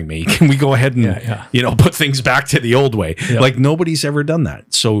bothering me. Can we go ahead and put things back to the old way? Like nobody's ever done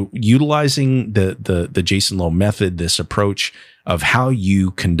that. So utilizing the Jayson Lowe method, this approach of how you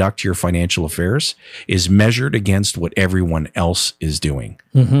conduct your financial affairs is measured against what everyone else is doing.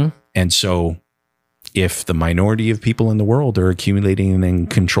 And so if the minority of people in the world are accumulating and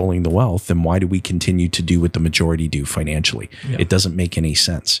controlling the wealth, then why do we continue to do what the majority do financially? It doesn't make any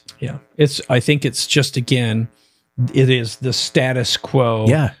sense. Yeah. I think it's just, again, it is the status quo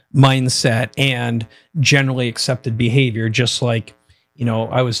mindset and generally accepted behavior. Just like,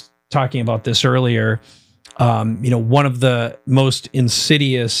 I was talking about this earlier. One of the most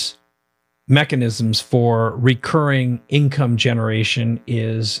insidious mechanisms for recurring income generation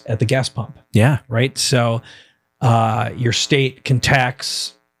is at the gas pump. Yeah. Right. So your state can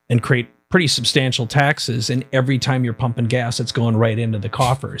tax and create pretty substantial taxes, and every time you're pumping gas, it's going right into the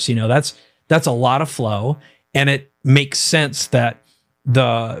coffers. You know, that's a lot of flow, and it makes sense that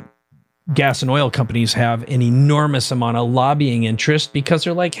the gas and oil companies have an enormous amount of lobbying interest, because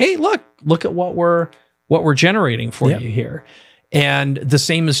they're like, hey, look at what we're generating for you here. And the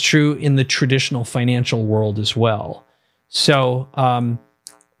same is true in the traditional financial world as well. So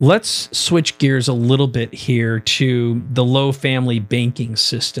let's switch gears a little bit here to the Lowe family banking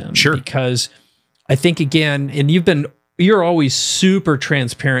system. Sure. Because I think, again, and you're always super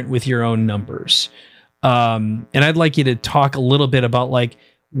transparent with your own numbers. And I'd like you to talk a little bit about like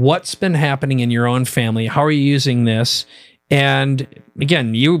what's been happening in your own family. How are you using this? And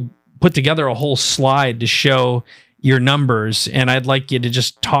again, you put together a whole slide to show your numbers, and I'd like you to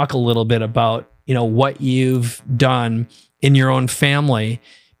just talk a little bit about, you know, what you've done in your own family,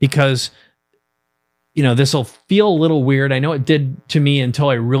 because, you know, this will feel a little weird. I know it did to me until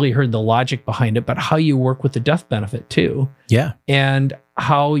I really heard the logic behind it, but how you work with the death benefit too. Yeah. And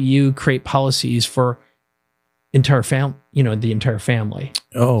how you create policies for the entire family.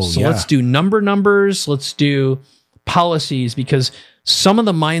 Oh, so yeah. let's do numbers. Let's do policies, because some of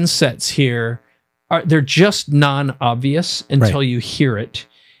the mindsets here they're just non-obvious until you hear it.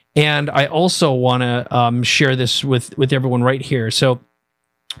 And I also want to share this with everyone right here. So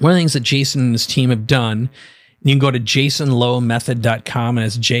one of the things that Jayson and his team have done, you can go to JaysonLoweMethod.com, and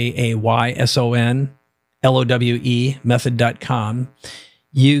it's JaysonLowe method.com.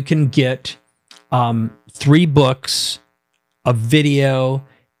 You can get 3 books, a video,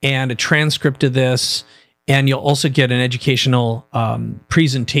 and a transcript of this. And you'll also get an educational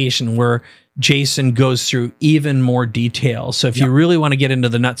presentation where Jayson goes through even more detail. So if you really want to get into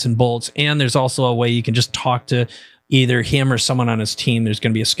the nuts and bolts, and there's also a way you can just talk to either him or someone on his team, there's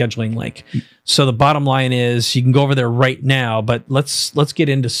going to be a scheduling link. So the bottom line is you can go over there right now, but let's get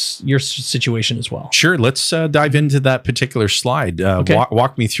into your situation as well. Sure. Let's dive into that particular slide.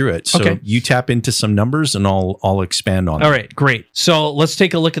 Walk me through it. So you tap into some numbers and I'll expand on them. All right, great. So let's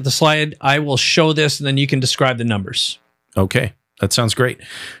take a look at the slide. I will show this and then you can describe the numbers. Okay. That sounds great.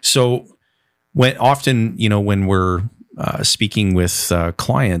 So when we're speaking with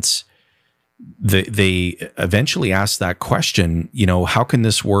clients, they eventually ask that question, you know, how can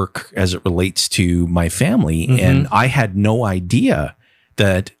this work as it relates to my family? Mm-hmm. And I had no idea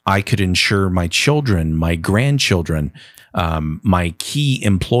that I could insure my children, my grandchildren, my key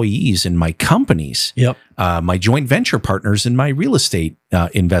employees in my companies, my joint venture partners in my real estate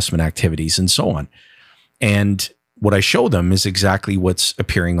investment activities, and so on. And what I show them is exactly what's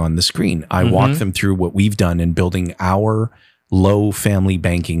appearing on the screen. I walk them through what we've done in building our Lowe family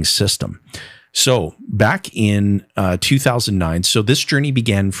banking system. So back in 2009, so this journey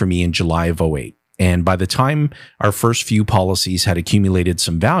began for me in July of 2008. And by the time our first few policies had accumulated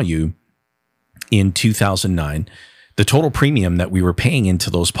some value in 2009, the total premium that we were paying into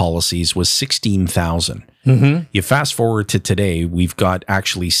those policies was $16,000. You fast forward to today, we've got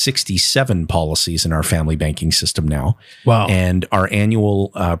actually 67 policies in our family banking system now. Wow. And our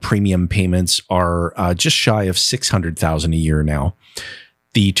annual premium payments are just shy of $600,000 a year now.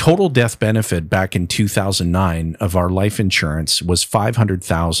 The total death benefit back in 2009 of our life insurance was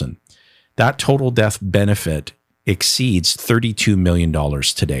 $500,000. That total death benefit exceeds $32 million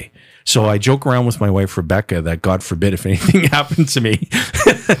today. So I joke around with my wife, Rebecca, that God forbid if anything happened to me,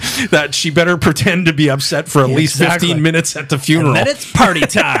 that she better pretend to be upset for at least 15 minutes at the funeral. And then it's party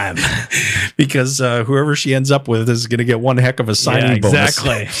time. Because whoever she ends up with is going to get one heck of a signing bonus.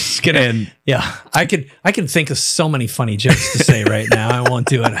 Exactly. I can think of so many funny jokes to say right now. I won't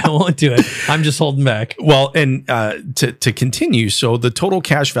do it. I'm just holding back. Well, and to continue, so the total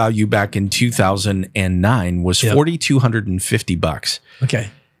cash value back in 2009 was $4,250. Okay.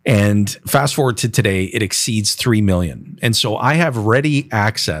 And fast forward to today, it exceeds $3 million. And so I have ready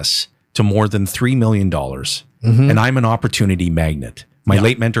access to more than $3 million. And I'm an opportunity magnet. My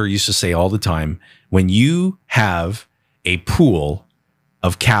late mentor used to say all the time, when you have a pool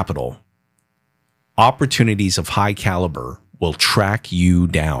of capital, opportunities of high caliber will track you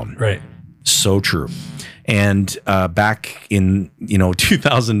down. Right. So true. And back in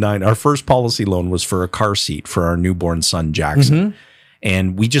 2009, our first policy loan was for a car seat for our newborn son, Jackson.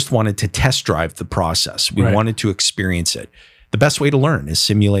 And we just wanted to test drive the process. We wanted to experience it. The best way to learn is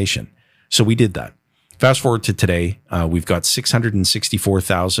simulation. So we did that. Fast forward to today, we've got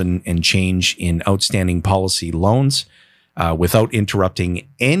 $664,000 and change in outstanding policy loans without interrupting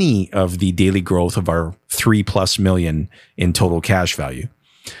any of the daily growth of our $3+ million in total cash value.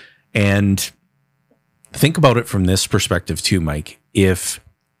 And think about it from this perspective too, Mike. If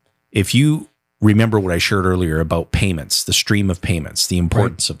you remember what I shared earlier about payments, the stream of payments, the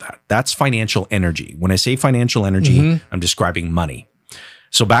importance of that, that's financial energy. When I say financial energy, I'm describing money.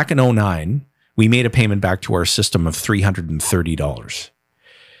 So back in 2009, we made a payment back to our system of $330.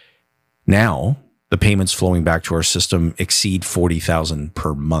 Now, the payments flowing back to our system exceed $40,000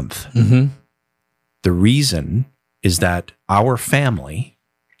 per month. The reason is that our family,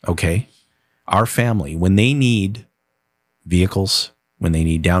 when they need vehicles, when they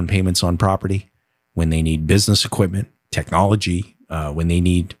need down payments on property, when they need business equipment, technology, when they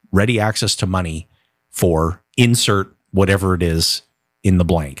need ready access to money for insert whatever it is in the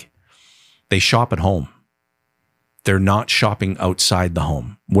blank, they shop at home. They're not shopping outside the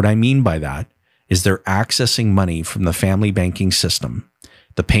home. What I mean by that is they're accessing money from the family banking system.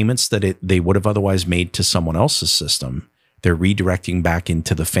 The payments that they would have otherwise made to someone else's system, they're redirecting back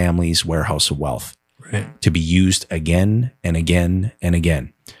into the family's warehouse of wealth to be used again and again and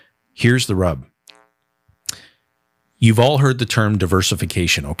again. Here's the rub. You've all heard the term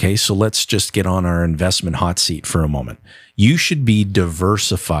diversification, okay? So let's just get on our investment hot seat for a moment. You should be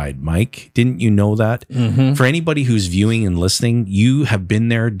diversified, Mike. Didn't you know that? For anybody who's viewing and listening, you have been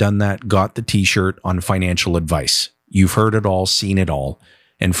there, done that, got the t-shirt on financial advice. You've heard it all, seen it all.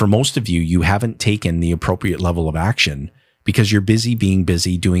 And for most of you, you haven't taken the appropriate level of action because you're busy being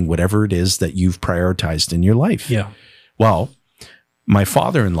busy doing whatever it is that you've prioritized in your life. Yeah. Well, my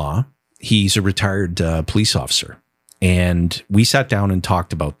father-in-law, he's a retired police officer. And we sat down and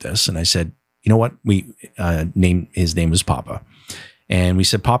talked about this. And I said, you know what? His name was Papa. And we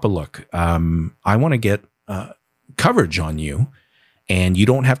said, Papa, look, I want to get coverage on you. And you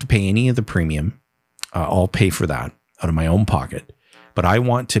don't have to pay any of the premium. I'll pay for that out of my own pocket. But I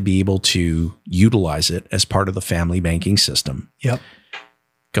want to be able to utilize it as part of the family banking system. Yep.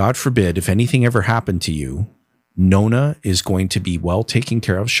 God forbid, if anything ever happened to you, Nona is going to be well taken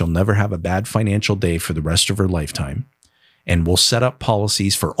care of. She'll never have a bad financial day for the rest of her lifetime. And we'll set up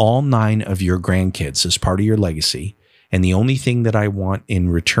policies for all 9 of your grandkids as part of your legacy. And the only thing that I want in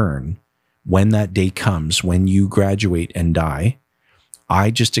return, when that day comes, when you graduate and die,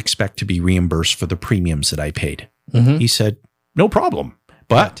 I just expect to be reimbursed for the premiums that I paid. He said, no problem,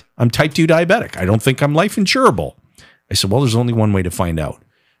 but I'm type 2 diabetic. I don't think I'm life insurable. I said, well, there's only one way to find out.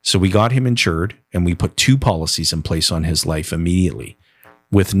 So we got him insured and we put 2 policies in place on his life immediately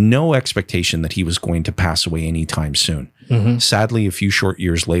with no expectation that he was going to pass away anytime soon. Sadly, a few short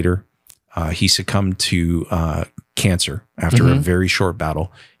years later, he succumbed to cancer after a very short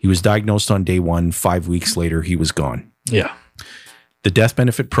battle. He was diagnosed on day 1. 5 weeks later, he was gone. Yeah. The death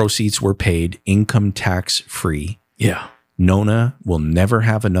benefit proceeds were paid income tax free. Yeah. Nona will never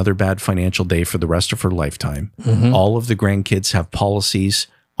have another bad financial day for the rest of her lifetime. All of the grandkids have policies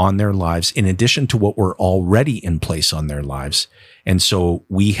on their lives in addition to what were already in place on their lives. And so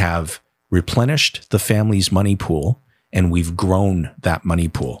we have replenished the family's money pool and we've grown that money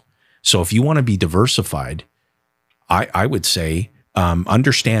pool. So if you want to be diversified, I would say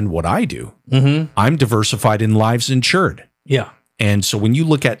understand what I do. I'm diversified in lives insured. Yeah. And so when you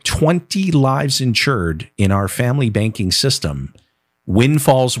look at 20 lives insured in our family banking system,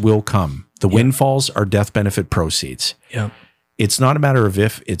 windfalls will come. The windfalls are death benefit proceeds. Yeah. It's not a matter of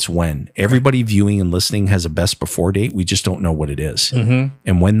if, it's when. Everybody viewing and listening has a best before date. We just don't know what it is.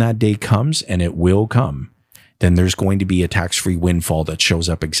 And when that day comes, and it will come, then there's going to be a tax-free windfall that shows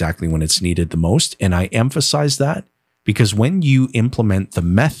up exactly when it's needed the most. And I emphasize that because when you implement the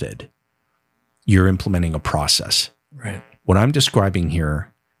method, you're implementing a process. Right. What I'm describing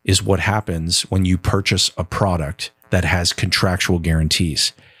here is what happens when you purchase a product that has contractual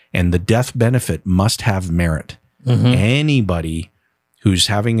guarantees. And the death benefit must have merit. Anybody who's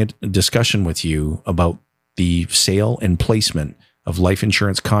having a discussion with you about the sale and placement of life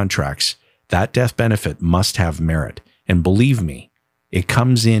insurance contracts, that death benefit must have merit. And believe me, it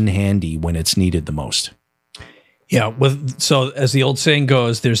comes in handy when it's needed the most. Yeah. So as the old saying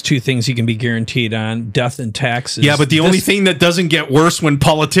goes, there's 2 things you can be guaranteed on: death and taxes. Yeah, but the only thing that doesn't get worse when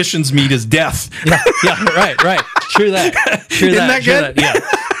politicians meet is death. Yeah, right. True that. Isn't that good? Yeah,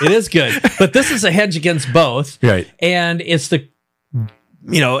 it is good. But this is a hedge against both. Right. And it's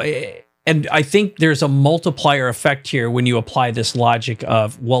and I think there's a multiplier effect here when you apply this logic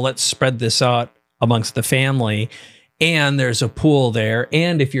of, well, let's spread this out amongst the family. And there's a pool there.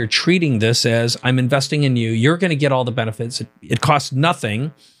 And if you're treating this as I'm investing in you, you're going to get all the benefits. It costs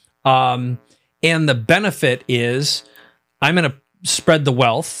nothing. And the benefit is I'm going to spread the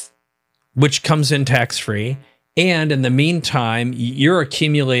wealth, which comes in tax-free. And in the meantime, you're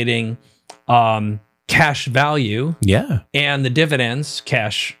accumulating cash value. Yeah. And the dividends,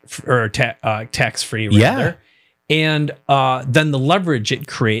 tax-free rather. And then the leverage it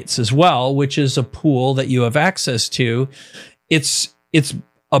creates as well, which is a pool that you have access to. It's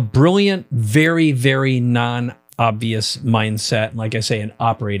a brilliant, very, very non-obvious mindset. Like I say, an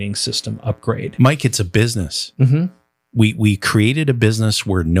operating system upgrade. Mike, it's a business. We created a business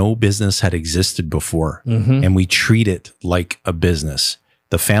where no business had existed before, and we treat it like a business.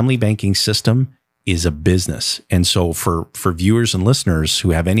 The family banking system is a business. And so for viewers and listeners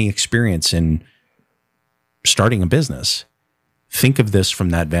who have any experience in starting a business, think of this from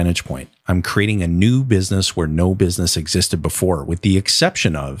that vantage point. I'm creating a new business where no business existed before, with the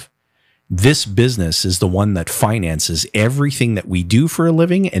exception of this business is the one that finances everything that we do for a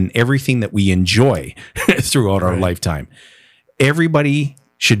living and everything that we enjoy throughout our lifetime. Everybody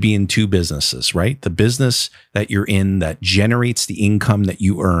should be in two businesses, right? The business that you're in that generates the income that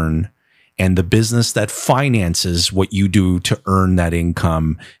you earn, and the business that finances what you do to earn that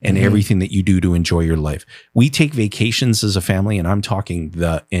income and everything that you do to enjoy your life. We take vacations as a family, and I'm talking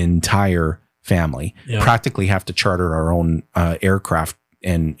the entire family, practically have to charter our own aircraft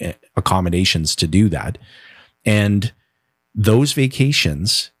and accommodations to do that. And those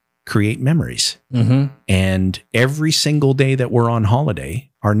vacations create memories. And every single day that we're on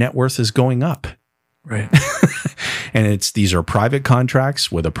holiday, our net worth is going up. Right. And these are private contracts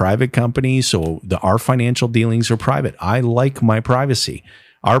with a private company. So our financial dealings are private. I like my privacy.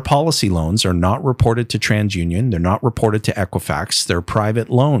 Our policy loans are not reported to TransUnion. They're not reported to Equifax. They're private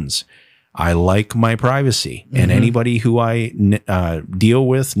loans. I like my privacy. And anybody who I deal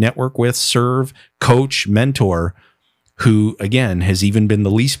with, network with, serve, coach, mentor, who, again, has even been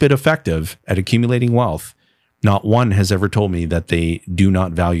the least bit effective at accumulating wealth, not one has ever told me that they do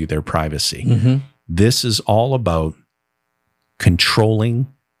not value their privacy. This is all about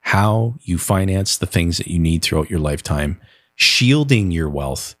controlling how you finance the things that you need throughout your lifetime, shielding your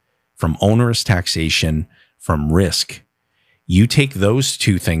wealth from onerous taxation, from risk. You take those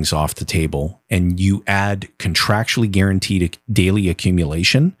two things off the table and you add contractually guaranteed daily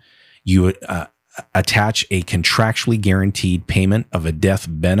accumulation. You attach a contractually guaranteed payment of a death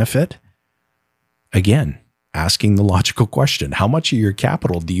benefit. Again, asking the logical question, how much of your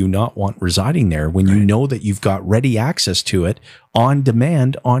capital do you not want residing there when you know that you've got ready access to it on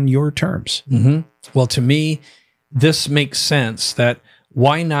demand on your terms? Well, to me, this makes sense that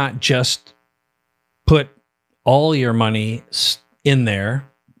why not just put all your money in there,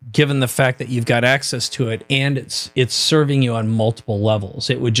 given the fact that you've got access to it and it's serving you on multiple levels.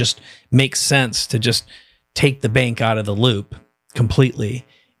 It would just make sense to just take the bank out of the loop completely.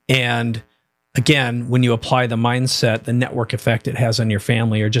 And again, when you apply the mindset, the network effect it has on your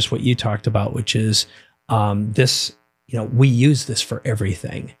family, or just what you talked about, which is this, we use this for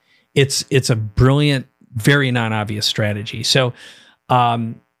everything. It's a brilliant, very non-obvious strategy. So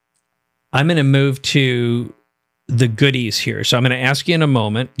I'm going to move to the goodies here. So I'm going to ask you in a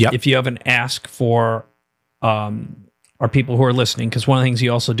moment if you have an ask for our people who are listening, because one of the things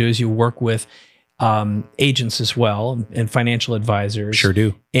you also do is you work with agents as well and financial advisors. Sure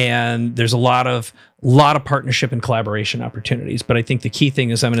do. And there's a lot of partnership and collaboration opportunities. But I think the key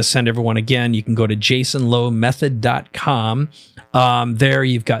thing is I'm going to send everyone again. You can go to jasonlowemethod.com. There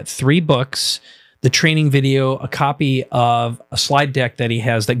you've got 3 books, the training video, a copy of a slide deck that he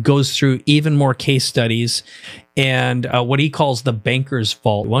has that goes through even more case studies, and what he calls the banker's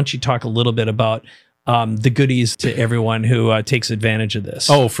vault. Why don't you talk a little bit about the goodies to everyone who takes advantage of this?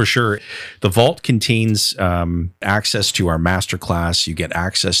 Oh, for sure. The vault contains access to our masterclass. You get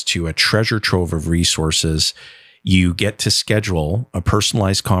access to a treasure trove of resources. You get to schedule a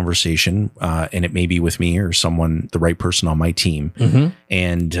personalized conversation, and it may be with me or someone, the right person on my team.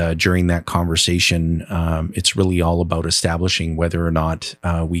 And during that conversation, it's really all about establishing whether or not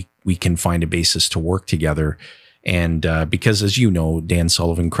we can find a basis to work together. And because, as you know, Dan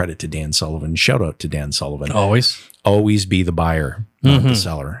Sullivan, credit to Dan Sullivan, shout out to Dan Sullivan. Always be the buyer, not the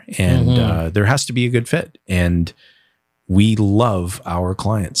seller. And there has to be a good fit. And we love our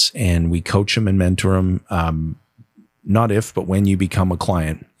clients and we coach them and mentor them. Not if, but when you become a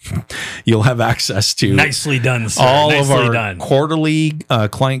client, you'll have access to nicely done, sir. All of our quarterly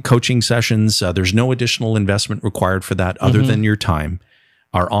client coaching sessions. There's no additional investment required for that other than your time.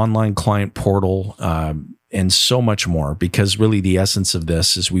 Our online client portal, and so much more, because really the essence of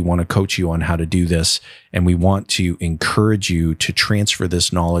this is we want to coach you on how to do this, and we want to encourage you to transfer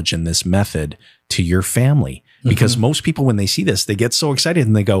this knowledge and this method to your family. Because most people, when they see this, they get so excited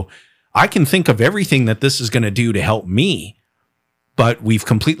and they go, I can think of everything that this is going to do to help me, but we've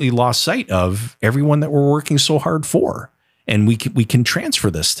completely lost sight of everyone that we're working so hard for. And we can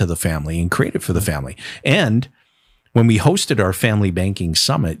transfer this to the family and create it for the family. And when we hosted our family banking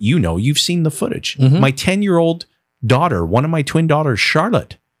summit, you've seen the footage. My 10-year-old daughter, one of my twin daughters,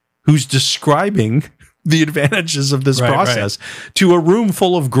 Charlotte, who's describing the advantages of this process to a room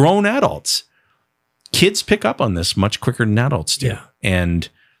full of grown adults. Kids pick up on this much quicker than adults do. Yeah.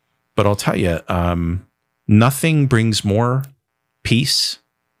 But I'll tell you, nothing brings more peace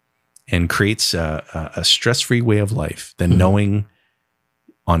and creates a stress-free way of life than knowing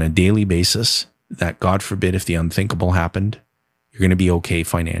on a daily basis that, God forbid, if the unthinkable happened, you're going to be okay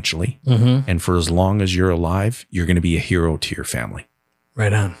financially. And for as long as you're alive, you're going to be a hero to your family.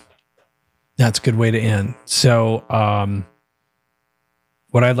 Right on. That's a good way to end. So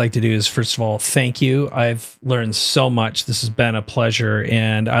what I'd like to do is, first of all, thank you. I've learned so much. This has been a pleasure.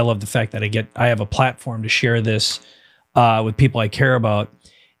 And I love the fact that I have a platform to share this with people I care about.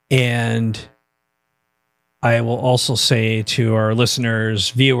 And I will also say to our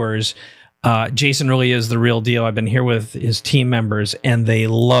listeners, viewers, Jayson really is the real deal. I've been here with his team members and they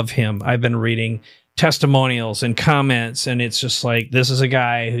love him. I've been reading testimonials and comments, and it's just like, this is a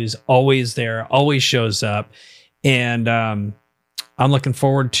guy who's always there, always shows up. And I'm looking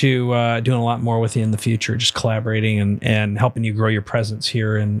forward to doing a lot more with you in the future, just collaborating and helping you grow your presence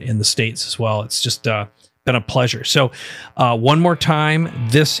here in the States as well. It's just been a pleasure. So one more time,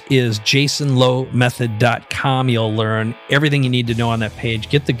 this is JaysonLoweMethod.com. You'll learn everything you need to know on that page.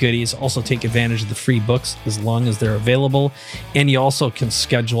 Get the goodies. Also take advantage of the free books as long as they're available. And you also can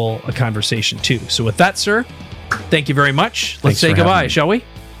schedule a conversation too. So with that, sir, thank you very much. Let's say goodbye, shall we?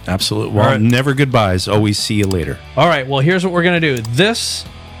 Absolutely. Well, never goodbyes. Always see you later. All right. Well, here's what we're going to do. This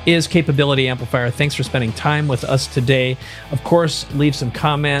is Capability Amplifier. Thanks for spending time with us today. Of course, leave some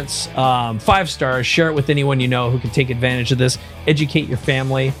comments, 5 stars, share it with anyone you know who can take advantage of this, educate your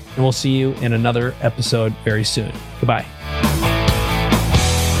family, and we'll see you in another episode very soon. Goodbye.